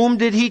 Whom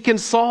did he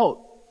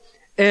consult?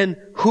 And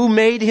who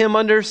made him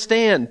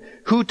understand?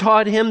 Who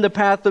taught him the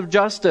path of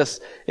justice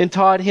and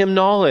taught him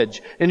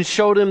knowledge and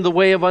showed him the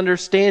way of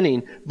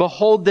understanding?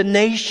 Behold, the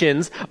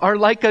nations are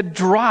like a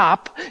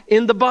drop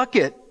in the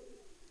bucket.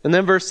 And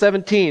then verse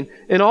 17,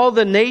 and all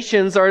the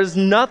nations are as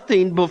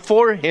nothing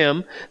before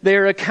him. They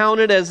are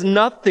accounted as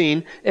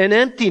nothing and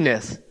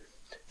emptiness.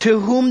 To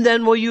whom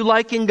then will you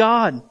liken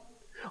God?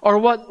 Or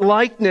what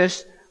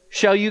likeness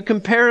shall you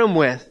compare him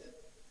with?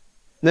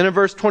 Then in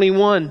verse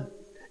 21,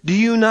 do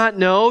you not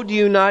know? Do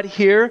you not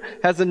hear?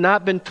 Has it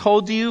not been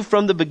told to you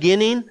from the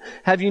beginning?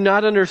 Have you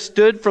not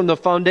understood from the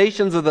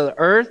foundations of the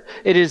earth?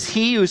 It is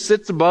he who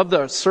sits above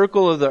the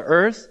circle of the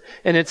earth,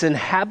 and its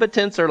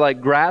inhabitants are like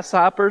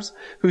grasshoppers,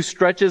 who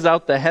stretches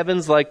out the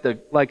heavens like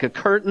a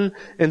curtain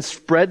and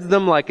spreads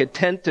them like a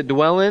tent to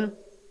dwell in,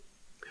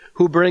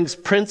 who brings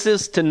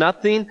princes to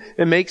nothing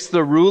and makes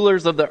the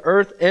rulers of the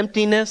earth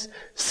emptiness.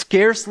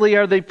 Scarcely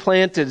are they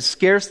planted,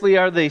 scarcely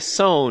are they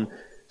sown.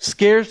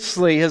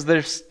 Scarcely has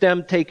their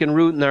stem taken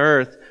root in the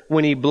earth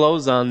when he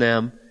blows on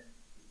them,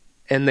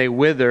 and they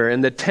wither,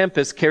 and the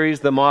tempest carries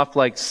them off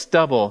like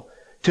stubble.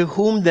 To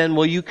whom then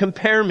will you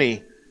compare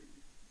me,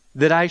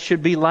 that I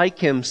should be like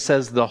him,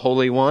 says the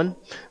Holy One?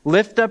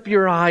 Lift up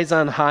your eyes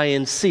on high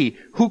and see.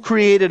 Who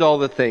created all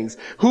the things?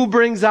 Who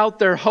brings out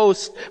their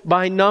hosts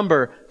by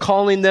number,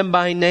 calling them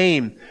by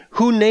name?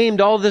 Who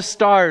named all the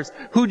stars?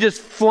 Who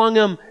just flung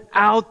them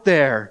out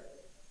there?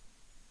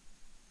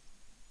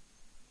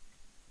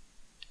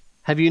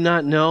 Have you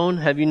not known?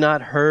 Have you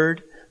not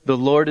heard? The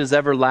Lord is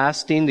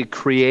everlasting, the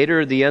creator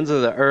of the ends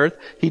of the earth.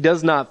 He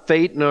does not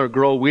faint nor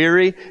grow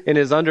weary, and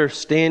his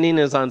understanding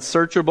is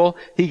unsearchable.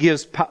 He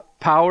gives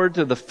power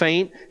to the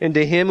faint, and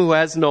to him who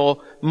has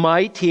no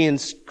might he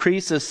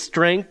increases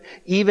strength.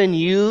 Even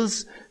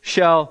youths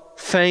shall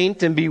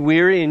faint and be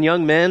weary, and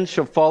young men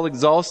shall fall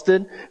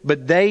exhausted.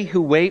 But they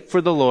who wait for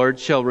the Lord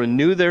shall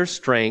renew their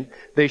strength.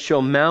 They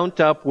shall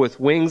mount up with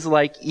wings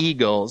like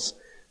eagles.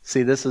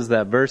 See, this is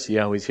that verse you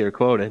always hear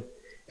quoted.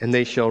 And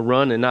they shall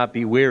run and not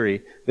be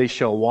weary. They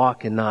shall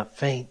walk and not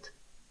faint.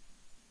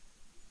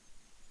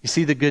 You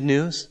see the good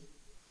news?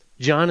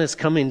 John is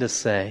coming to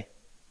say,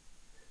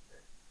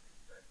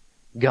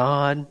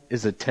 God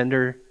is a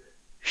tender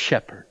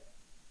shepherd.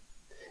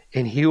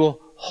 And he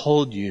will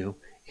hold you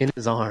in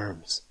his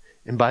arms.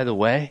 And by the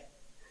way,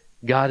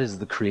 God is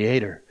the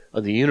creator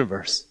of the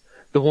universe.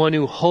 The one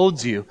who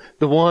holds you.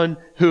 The one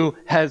who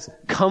has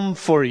come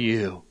for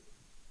you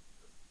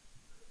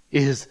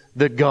is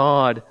the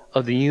God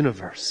of the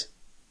universe.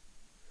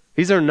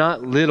 These are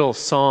not little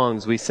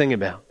songs we sing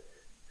about.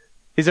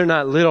 These are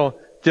not little,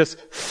 just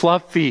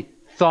fluffy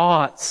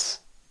thoughts.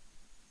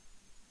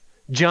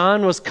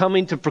 John was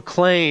coming to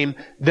proclaim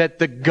that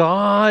the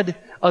God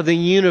of the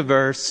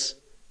universe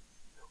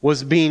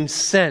was being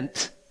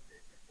sent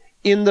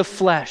in the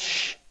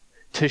flesh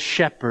to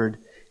shepherd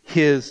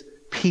his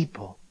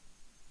people.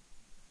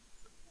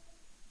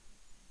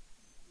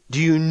 Do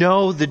you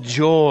know the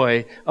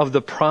joy of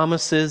the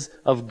promises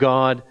of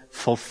God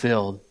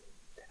fulfilled?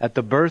 At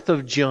the birth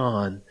of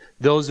John,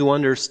 those who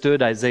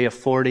understood Isaiah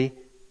 40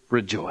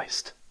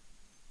 rejoiced.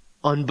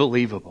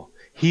 Unbelievable.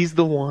 He's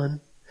the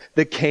one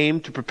that came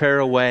to prepare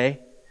a way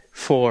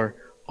for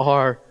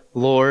our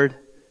Lord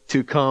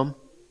to come.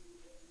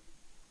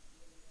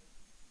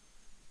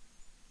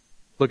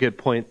 Look at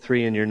point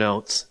 3 in your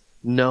notes.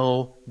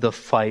 Know the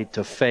fight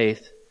of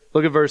faith.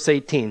 Look at verse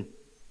 18.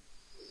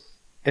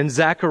 And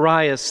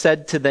Zacharias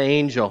said to the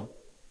angel,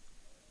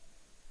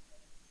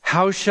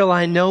 how shall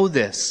I know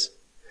this?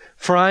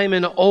 For I am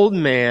an old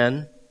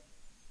man,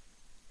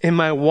 and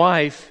my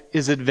wife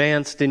is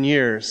advanced in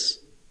years.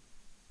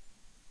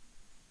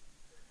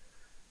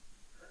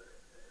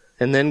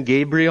 And then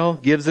Gabriel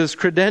gives his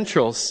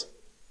credentials.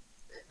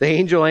 The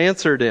angel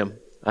answered him,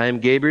 I am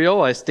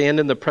Gabriel. I stand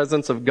in the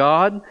presence of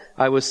God.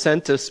 I was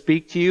sent to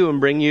speak to you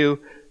and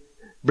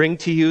bring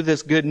to you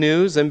this good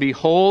news. And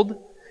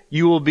behold,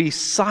 you will be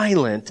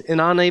silent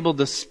and unable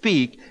to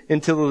speak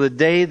until the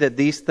day that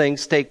these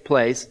things take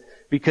place,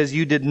 because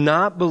you did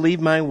not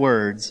believe my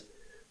words,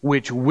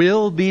 which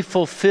will be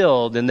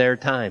fulfilled in their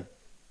time.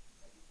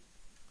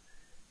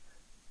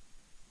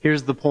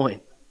 Here's the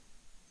point.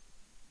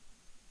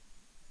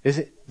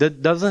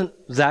 Doesn't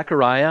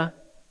Zechariah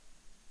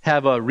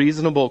have a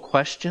reasonable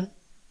question?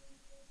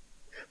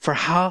 For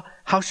how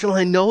shall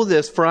I know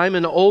this? For I'm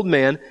an old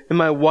man and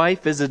my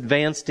wife is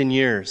advanced in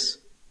years.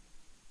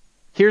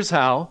 Here's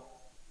how.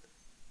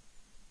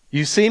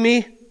 You see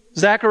me,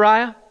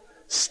 Zechariah,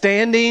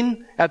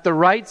 standing at the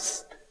right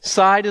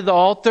side of the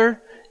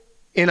altar,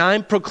 and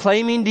I'm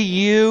proclaiming to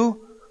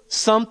you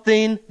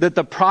something that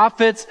the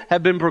prophets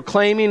have been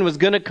proclaiming was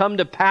going to come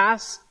to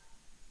pass.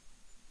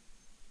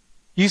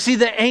 You see,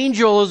 the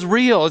angel is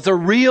real. It's a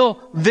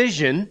real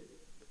vision.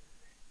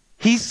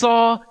 He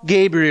saw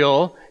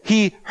Gabriel.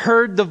 He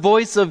heard the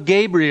voice of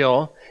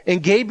Gabriel.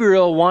 And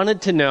Gabriel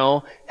wanted to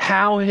know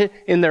how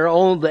in their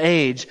old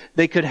age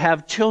they could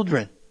have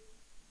children.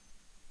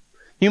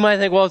 You might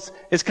think, well,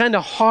 it's kind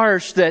of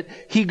harsh that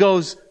he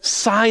goes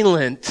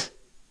silent.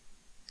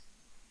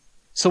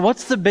 So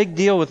what's the big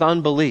deal with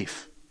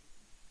unbelief?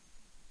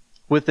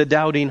 With the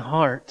doubting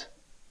heart?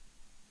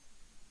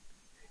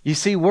 You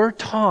see, we're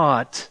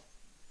taught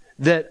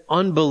that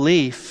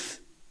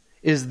unbelief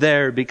is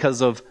there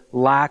because of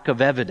lack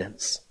of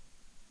evidence.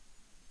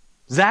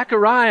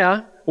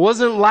 Zechariah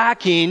wasn't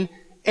lacking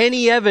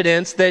any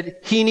evidence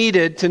that he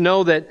needed to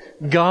know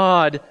that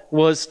God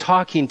was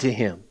talking to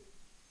him.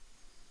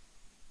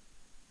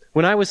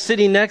 When I was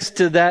sitting next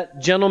to that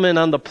gentleman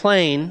on the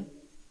plane,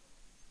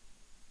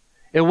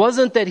 it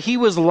wasn't that he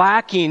was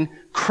lacking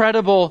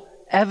credible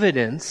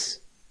evidence.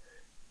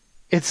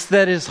 It's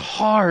that his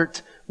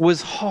heart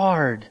was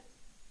hard.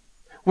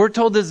 We're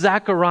told that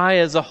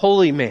Zechariah is a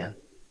holy man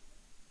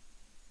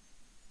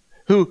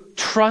who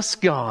trusts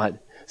God.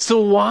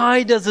 So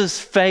why does his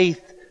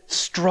faith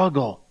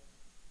struggle?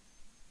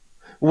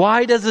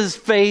 Why does his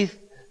faith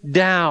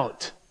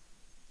doubt?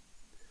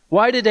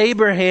 Why did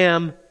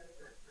Abraham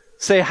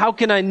say, how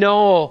can I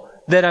know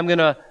that I'm going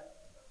to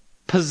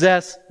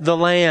possess the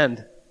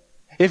land?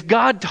 If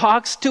God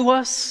talks to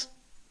us,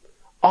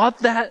 ought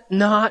that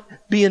not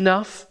be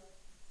enough?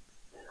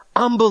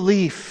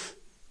 Unbelief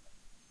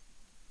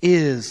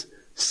is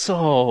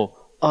so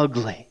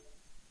ugly.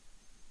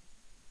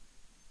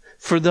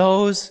 For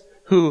those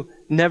who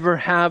never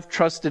have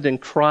trusted in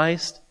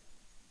Christ,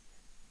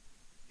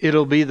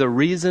 it'll be the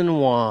reason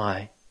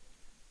why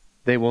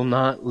they will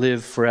not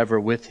live forever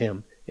with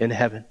Him in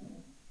heaven.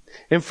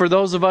 And for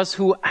those of us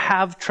who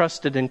have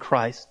trusted in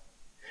Christ,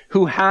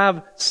 who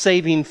have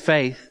saving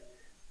faith,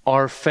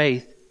 our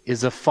faith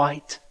is a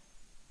fight.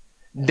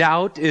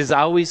 Doubt is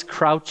always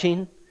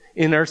crouching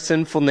in our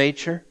sinful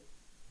nature,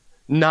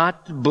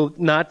 not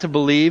to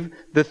believe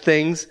the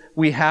things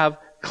we have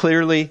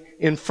clearly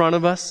in front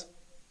of us.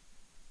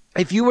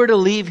 If you were to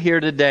leave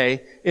here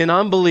today an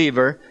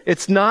unbeliever,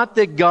 it's not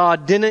that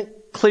God didn't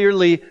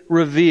clearly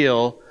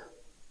reveal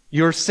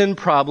your sin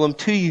problem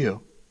to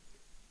you.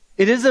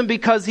 It isn't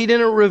because He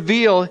didn't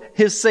reveal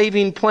His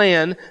saving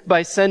plan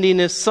by sending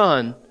His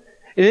Son.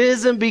 It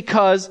isn't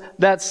because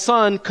that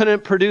Son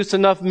couldn't produce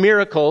enough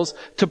miracles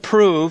to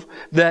prove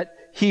that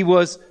He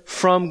was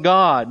from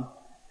God.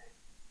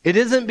 It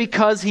isn't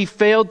because He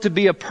failed to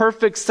be a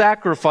perfect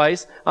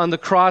sacrifice on the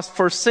cross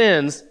for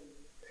sins.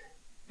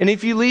 And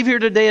if you leave here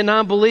today a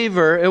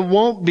non-believer, it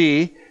won't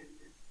be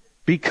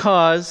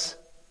because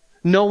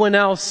no one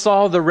else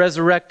saw the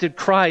resurrected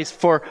Christ,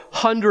 for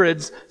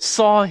hundreds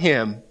saw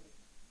Him.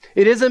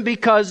 It isn't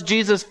because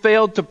Jesus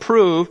failed to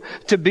prove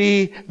to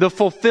be the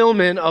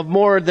fulfillment of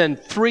more than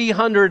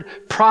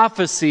 300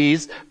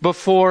 prophecies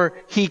before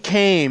He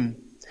came.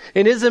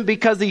 It isn't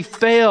because He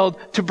failed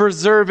to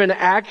preserve an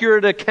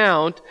accurate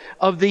account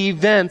of the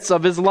events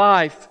of His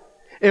life.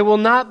 It will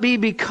not be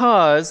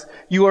because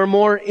you are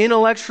more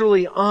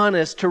intellectually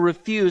honest to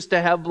refuse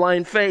to have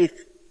blind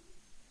faith.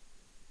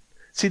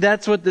 See,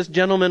 that's what this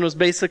gentleman was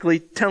basically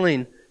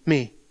telling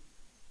me.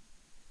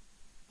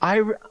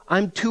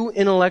 I'm too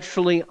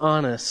intellectually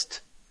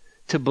honest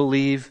to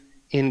believe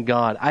in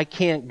God. I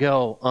can't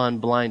go on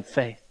blind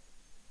faith.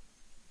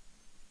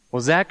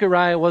 Well,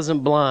 Zechariah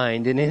wasn't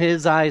blind, and in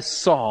his eyes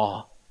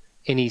saw,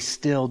 and he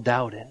still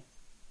doubted.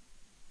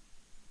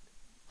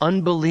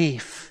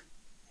 Unbelief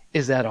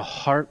is at a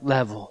heart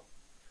level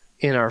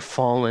in our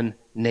fallen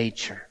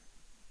nature.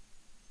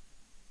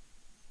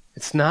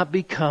 It's not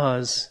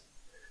because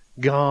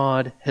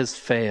God has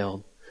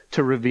failed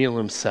to reveal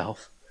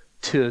Himself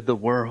to the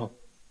world.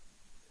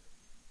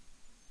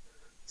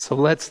 So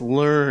let's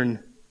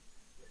learn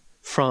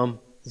from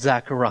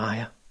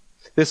Zechariah.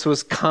 This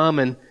was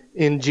common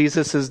in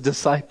Jesus'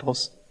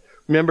 disciples.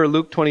 Remember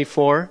Luke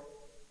 24?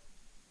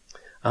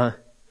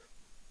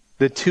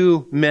 The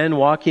two men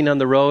walking on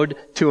the road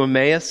to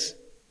Emmaus.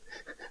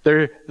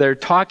 They're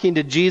talking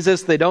to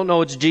Jesus. They don't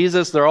know it's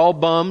Jesus. They're all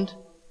bummed.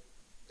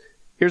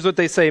 Here's what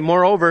they say.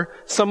 Moreover,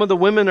 some of the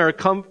women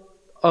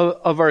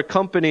of our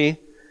company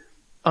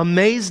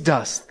amazed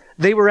us.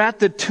 They were at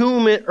the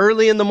tomb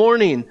early in the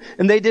morning,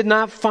 and they did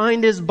not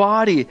find His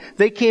body.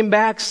 They came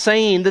back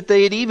saying that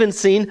they had even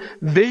seen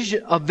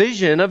a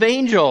vision of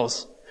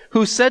angels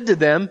who said to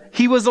them,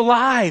 He was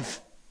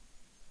alive.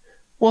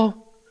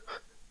 Well,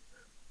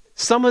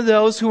 some of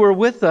those who were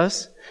with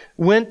us,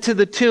 went to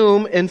the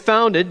tomb and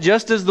found it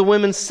just as the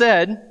women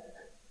said,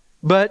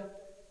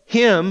 but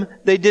him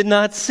they did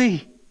not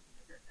see.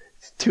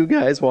 Two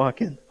guys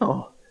walking.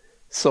 Oh,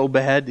 so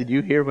bad. Did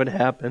you hear what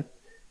happened?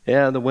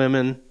 Yeah,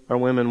 our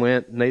women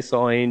went and they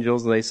saw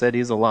angels and they said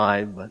he's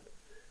alive, but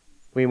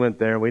we went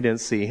there and we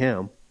didn't see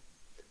him.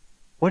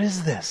 What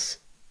is this?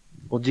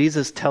 Well,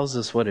 Jesus tells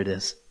us what it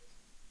is.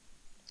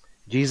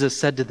 Jesus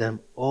said to them,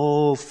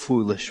 "O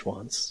foolish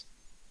ones,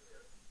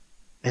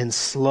 and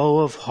slow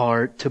of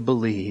heart to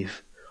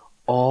believe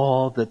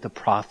all that the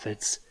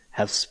prophets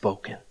have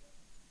spoken."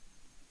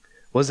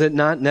 Was it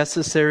not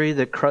necessary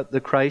that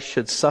the Christ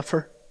should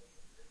suffer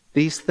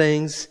these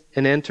things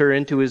and enter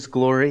into his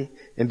glory?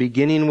 And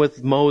beginning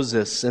with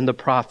Moses and the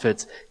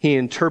prophets, he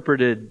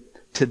interpreted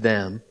to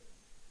them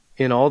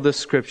in all the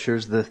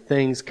scriptures the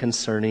things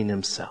concerning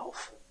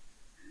himself.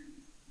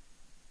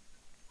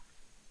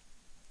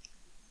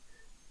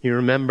 You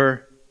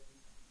remember?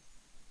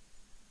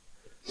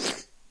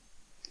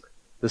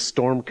 The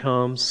storm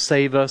comes.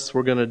 Save us.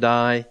 We're going to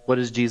die. What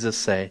does Jesus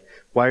say?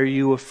 Why are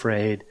you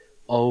afraid,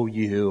 O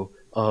you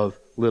of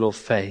little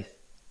faith?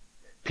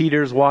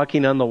 Peter's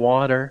walking on the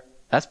water.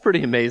 That's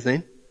pretty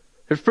amazing.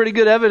 There's pretty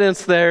good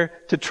evidence there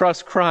to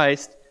trust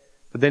Christ.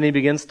 But then he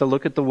begins to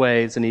look at the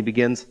waves and he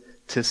begins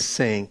to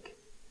sink.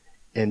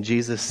 And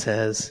Jesus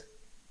says,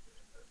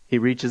 he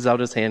reaches out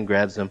his hand,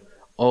 grabs him.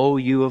 "O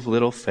you of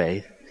little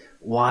faith,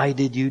 why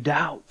did you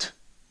doubt?"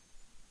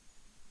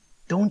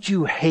 Don't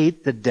you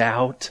hate the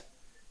doubt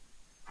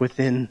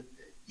within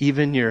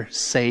even your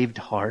saved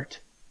heart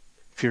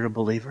if you're a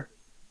believer?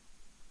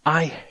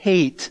 I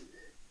hate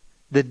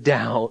the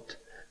doubt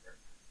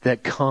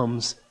that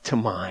comes to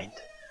mind.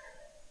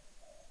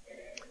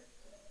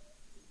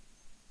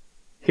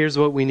 Here's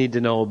what we need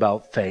to know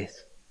about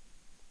faith.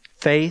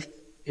 Faith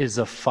is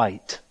a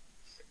fight.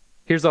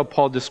 Here's how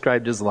Paul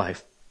described his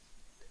life.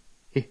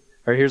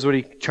 Here's what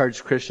he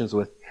charged Christians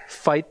with.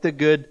 Fight the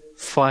good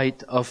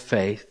fight of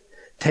faith.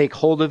 Take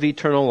hold of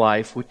eternal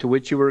life to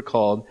which you were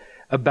called,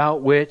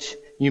 about which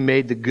you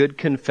made the good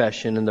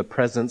confession in the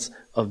presence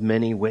of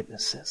many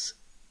witnesses.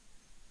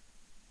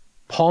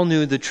 Paul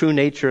knew the true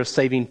nature of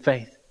saving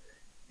faith.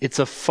 It's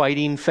a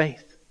fighting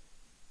faith.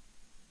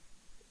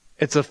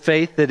 It's a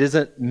faith that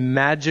isn't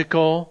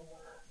magical,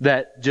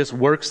 that just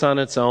works on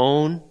its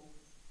own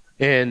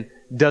and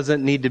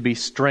doesn't need to be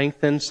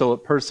strengthened so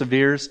it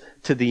perseveres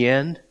to the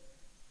end.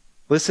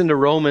 Listen to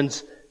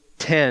Romans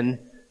 10,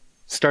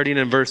 starting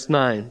in verse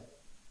 9.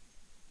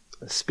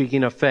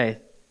 Speaking of faith.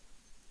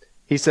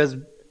 He says,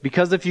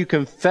 "Because if you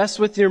confess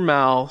with your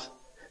mouth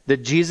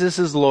that Jesus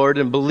is Lord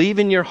and believe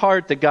in your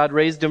heart that God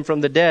raised him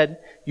from the dead,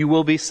 you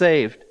will be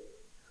saved.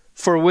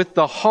 For with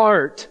the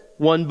heart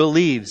one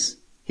believes."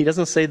 He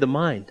doesn't say the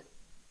mind.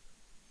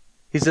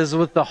 He says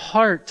with the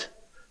heart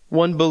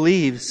one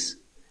believes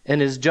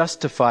and is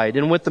justified.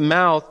 And with the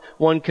mouth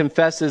one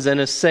confesses and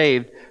is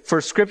saved. For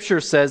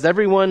Scripture says,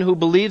 everyone who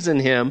believes in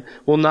him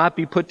will not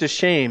be put to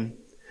shame.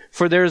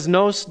 For there is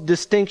no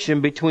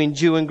distinction between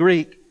Jew and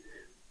Greek.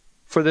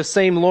 For the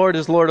same Lord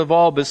is Lord of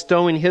all,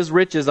 bestowing his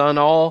riches on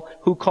all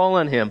who call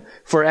on him.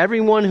 For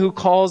everyone who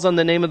calls on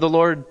the name of the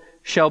Lord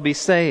shall be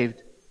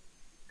saved.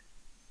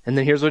 And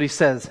then here's what he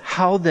says.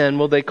 How then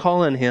will they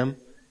call on him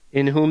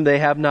in whom they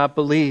have not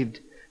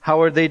believed?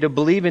 How are they to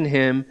believe in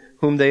him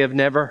whom they have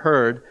never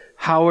heard?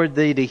 How are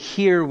they to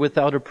hear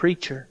without a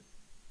preacher?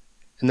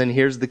 And then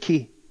here's the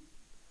key.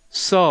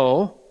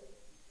 So,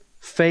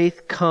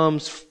 faith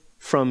comes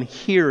from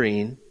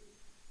hearing,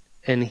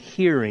 and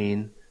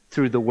hearing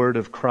through the word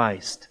of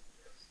Christ.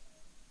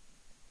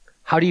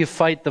 How do you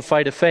fight the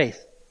fight of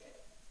faith?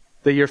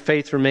 That your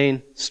faith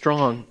remain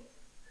strong.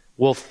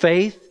 Well,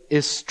 faith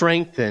is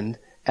strengthened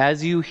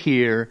as you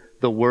hear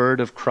the word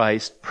of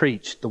Christ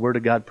preached, the word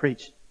of God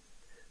preached.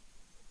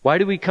 Why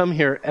do we come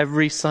here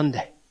every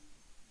Sunday?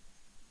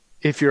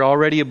 If you're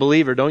already a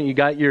believer, don't you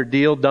got your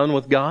deal done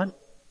with God?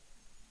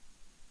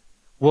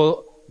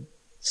 Well,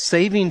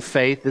 saving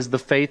faith is the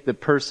faith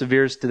that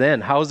perseveres to the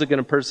end. How is it going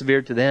to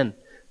persevere to the end?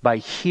 By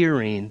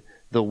hearing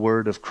the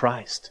word of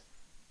Christ.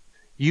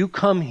 You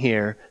come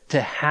here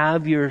to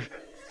have your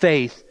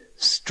faith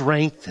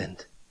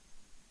strengthened.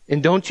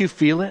 And don't you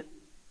feel it?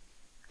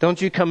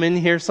 Don't you come in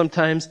here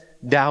sometimes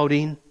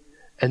doubting,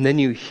 and then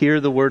you hear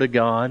the word of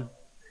God,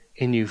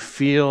 and you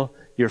feel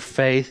your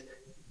faith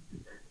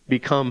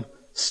become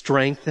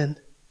strengthened?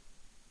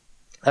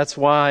 That's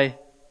why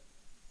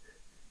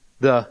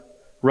the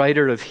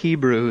writer of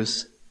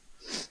Hebrews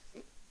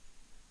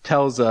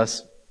tells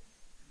us,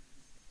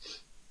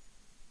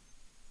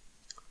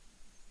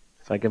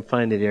 if I can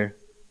find it here,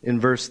 in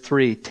verse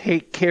 3,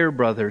 "Take care,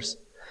 brothers,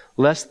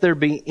 lest there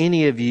be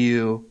any of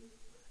you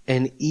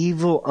an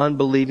evil,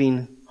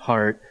 unbelieving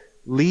heart,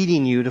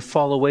 leading you to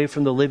fall away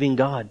from the living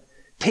God."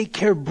 Take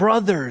care,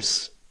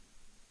 brothers,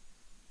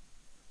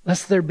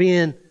 lest there be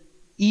an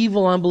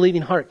evil,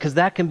 unbelieving heart, because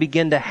that can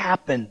begin to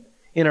happen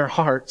in our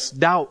hearts,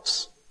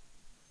 doubts.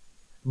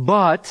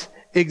 "But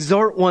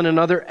exhort one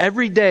another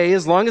every day,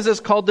 as long as it's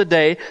called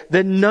today,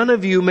 that none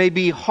of you may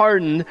be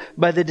hardened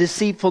by the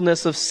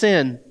deceitfulness of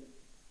sin.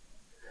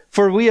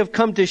 For we have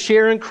come to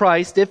share in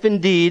Christ if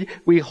indeed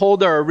we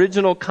hold our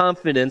original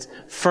confidence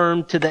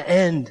firm to the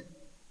end.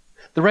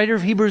 The writer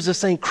of Hebrews is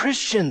saying,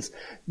 Christians,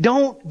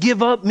 don't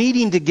give up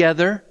meeting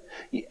together.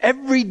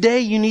 Every day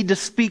you need to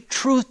speak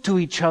truth to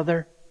each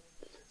other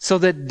so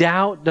that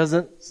doubt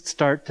doesn't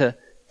start to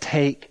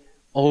take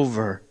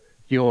over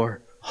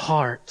your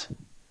heart.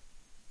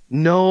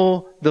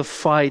 Know the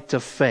fight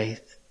of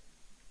faith.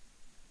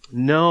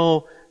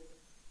 Know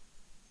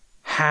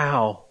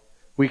how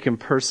we can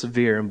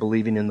persevere in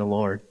believing in the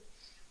Lord.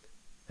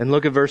 And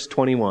look at verse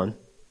 21.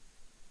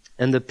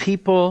 And the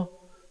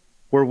people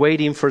were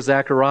waiting for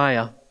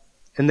Zechariah,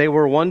 and they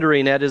were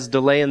wondering at his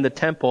delay in the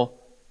temple.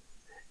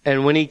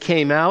 And when he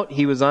came out,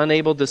 he was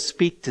unable to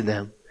speak to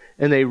them.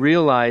 And they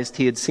realized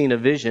he had seen a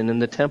vision in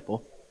the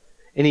temple.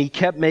 And he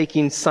kept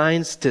making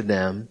signs to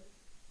them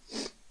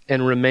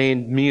and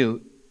remained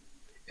mute.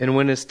 And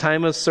when his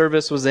time of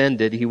service was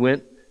ended, he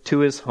went to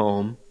his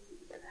home.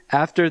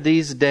 After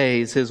these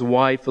days, his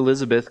wife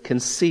Elizabeth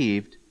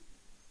conceived.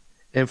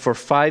 And for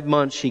 5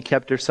 months she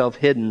kept herself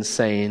hidden,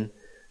 saying,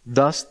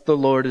 Thus the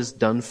Lord has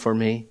done for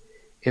me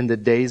in the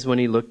days when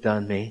he looked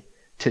on me,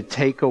 to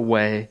take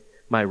away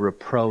my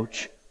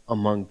reproach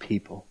among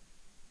people.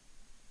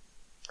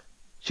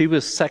 She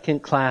was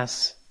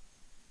second-class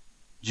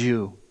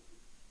Jew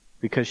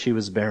because she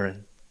was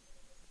barren.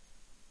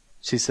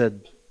 She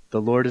said,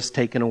 the Lord has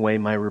taken away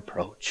my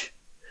reproach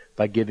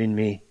by giving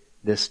me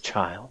this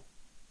child.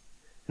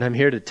 And I'm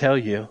here to tell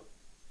you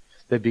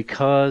that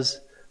because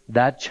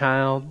that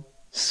child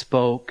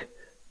spoke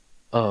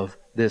of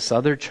this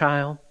other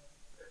child,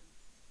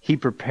 he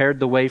prepared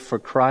the way for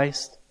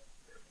Christ,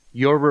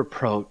 your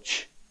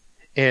reproach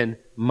and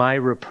my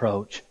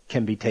reproach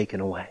can be taken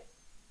away.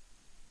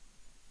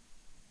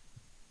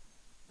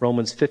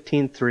 Romans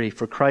 15:3,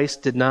 for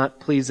Christ did not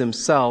please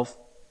himself,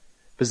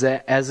 but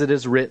as it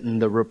is written,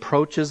 the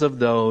reproaches of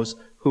those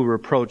who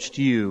reproached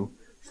you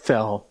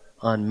fell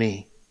on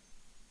me.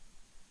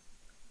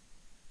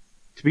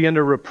 To be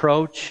under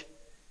reproach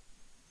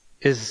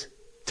is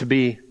to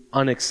be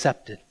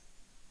unaccepted,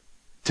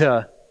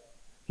 to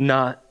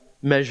not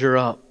measure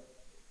up.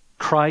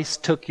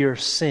 Christ took your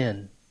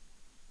sin,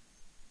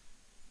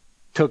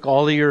 took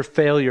all of your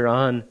failure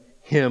on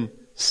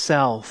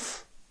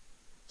himself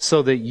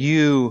so that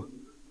you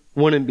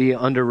wouldn't be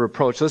under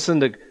reproach. Listen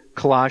to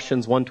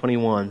Colossians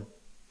 1:21.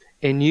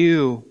 And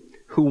you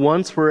who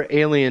once were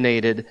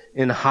alienated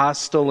and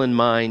hostile in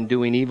mind,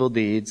 doing evil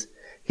deeds,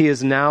 he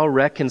is now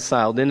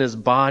reconciled in his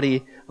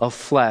body of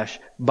flesh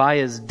by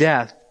his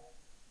death,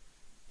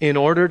 in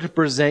order to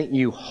present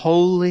you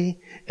holy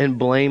and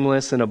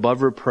blameless and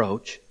above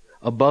reproach,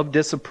 above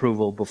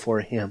disapproval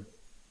before him.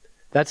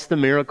 That's the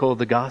miracle of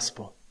the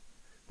gospel.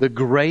 The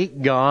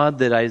great God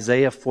that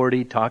Isaiah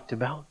 40 talked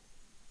about.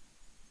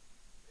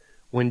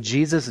 When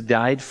Jesus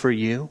died for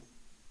you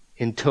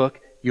and took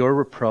your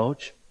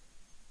reproach,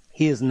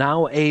 he is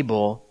now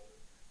able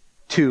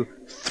to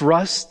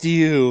thrust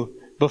you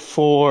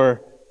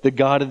before the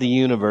God of the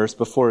universe,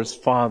 before his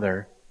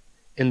Father,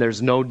 and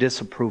there's no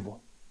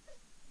disapproval.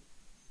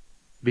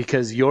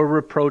 Because your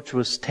reproach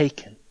was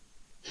taken.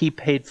 He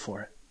paid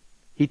for it.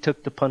 He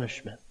took the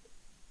punishment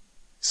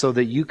so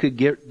that you could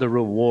get the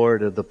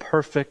reward of the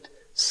perfect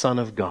Son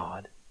of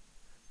God.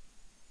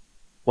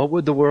 What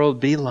would the world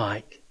be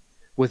like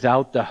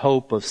without the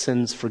hope of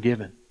sins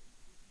forgiven?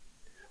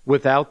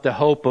 Without the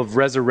hope of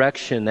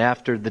resurrection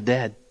after the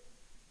dead,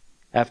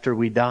 after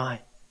we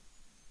die?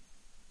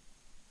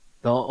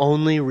 The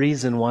only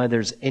reason why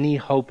there's any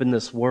hope in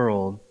this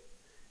world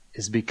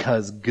is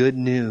because good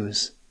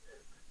news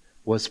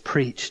was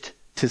preached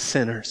to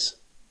sinners.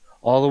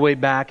 All the way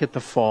back at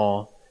the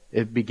fall,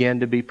 it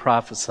began to be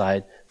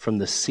prophesied from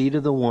the seed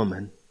of the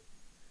woman,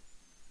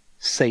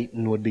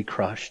 Satan would be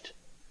crushed.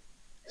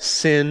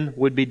 Sin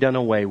would be done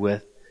away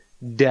with.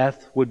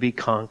 Death would be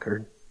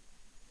conquered.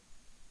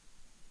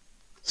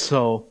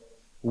 So,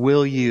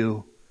 will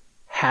you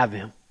have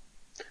him?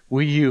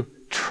 Will you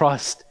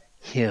trust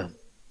him?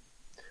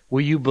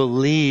 Will you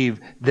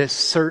believe this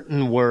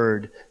certain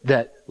word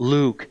that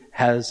Luke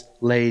has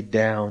laid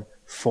down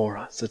for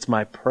us? It's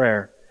my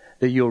prayer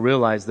that you'll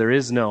realize there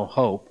is no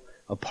hope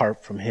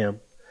apart from him.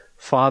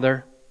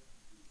 Father,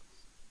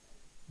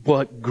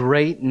 what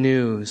great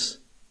news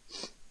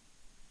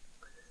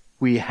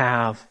we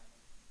have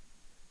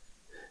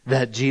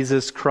that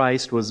Jesus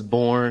Christ was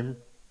born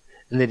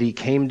and that he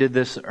came to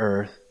this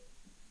earth,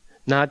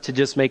 not to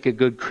just make a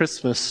good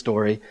Christmas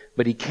story,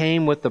 but he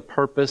came with the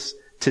purpose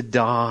to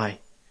die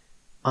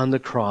on the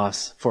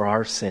cross for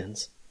our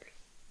sins.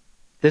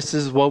 This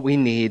is what we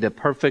need, a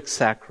perfect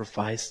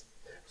sacrifice.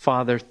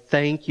 Father,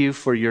 thank you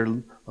for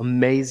your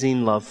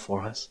amazing love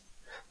for us.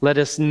 Let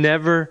us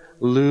never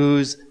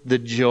lose the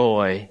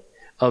joy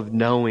of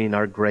knowing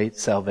our great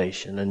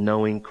salvation and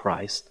knowing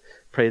Christ.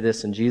 Pray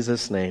this in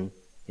Jesus' name.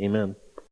 Amen.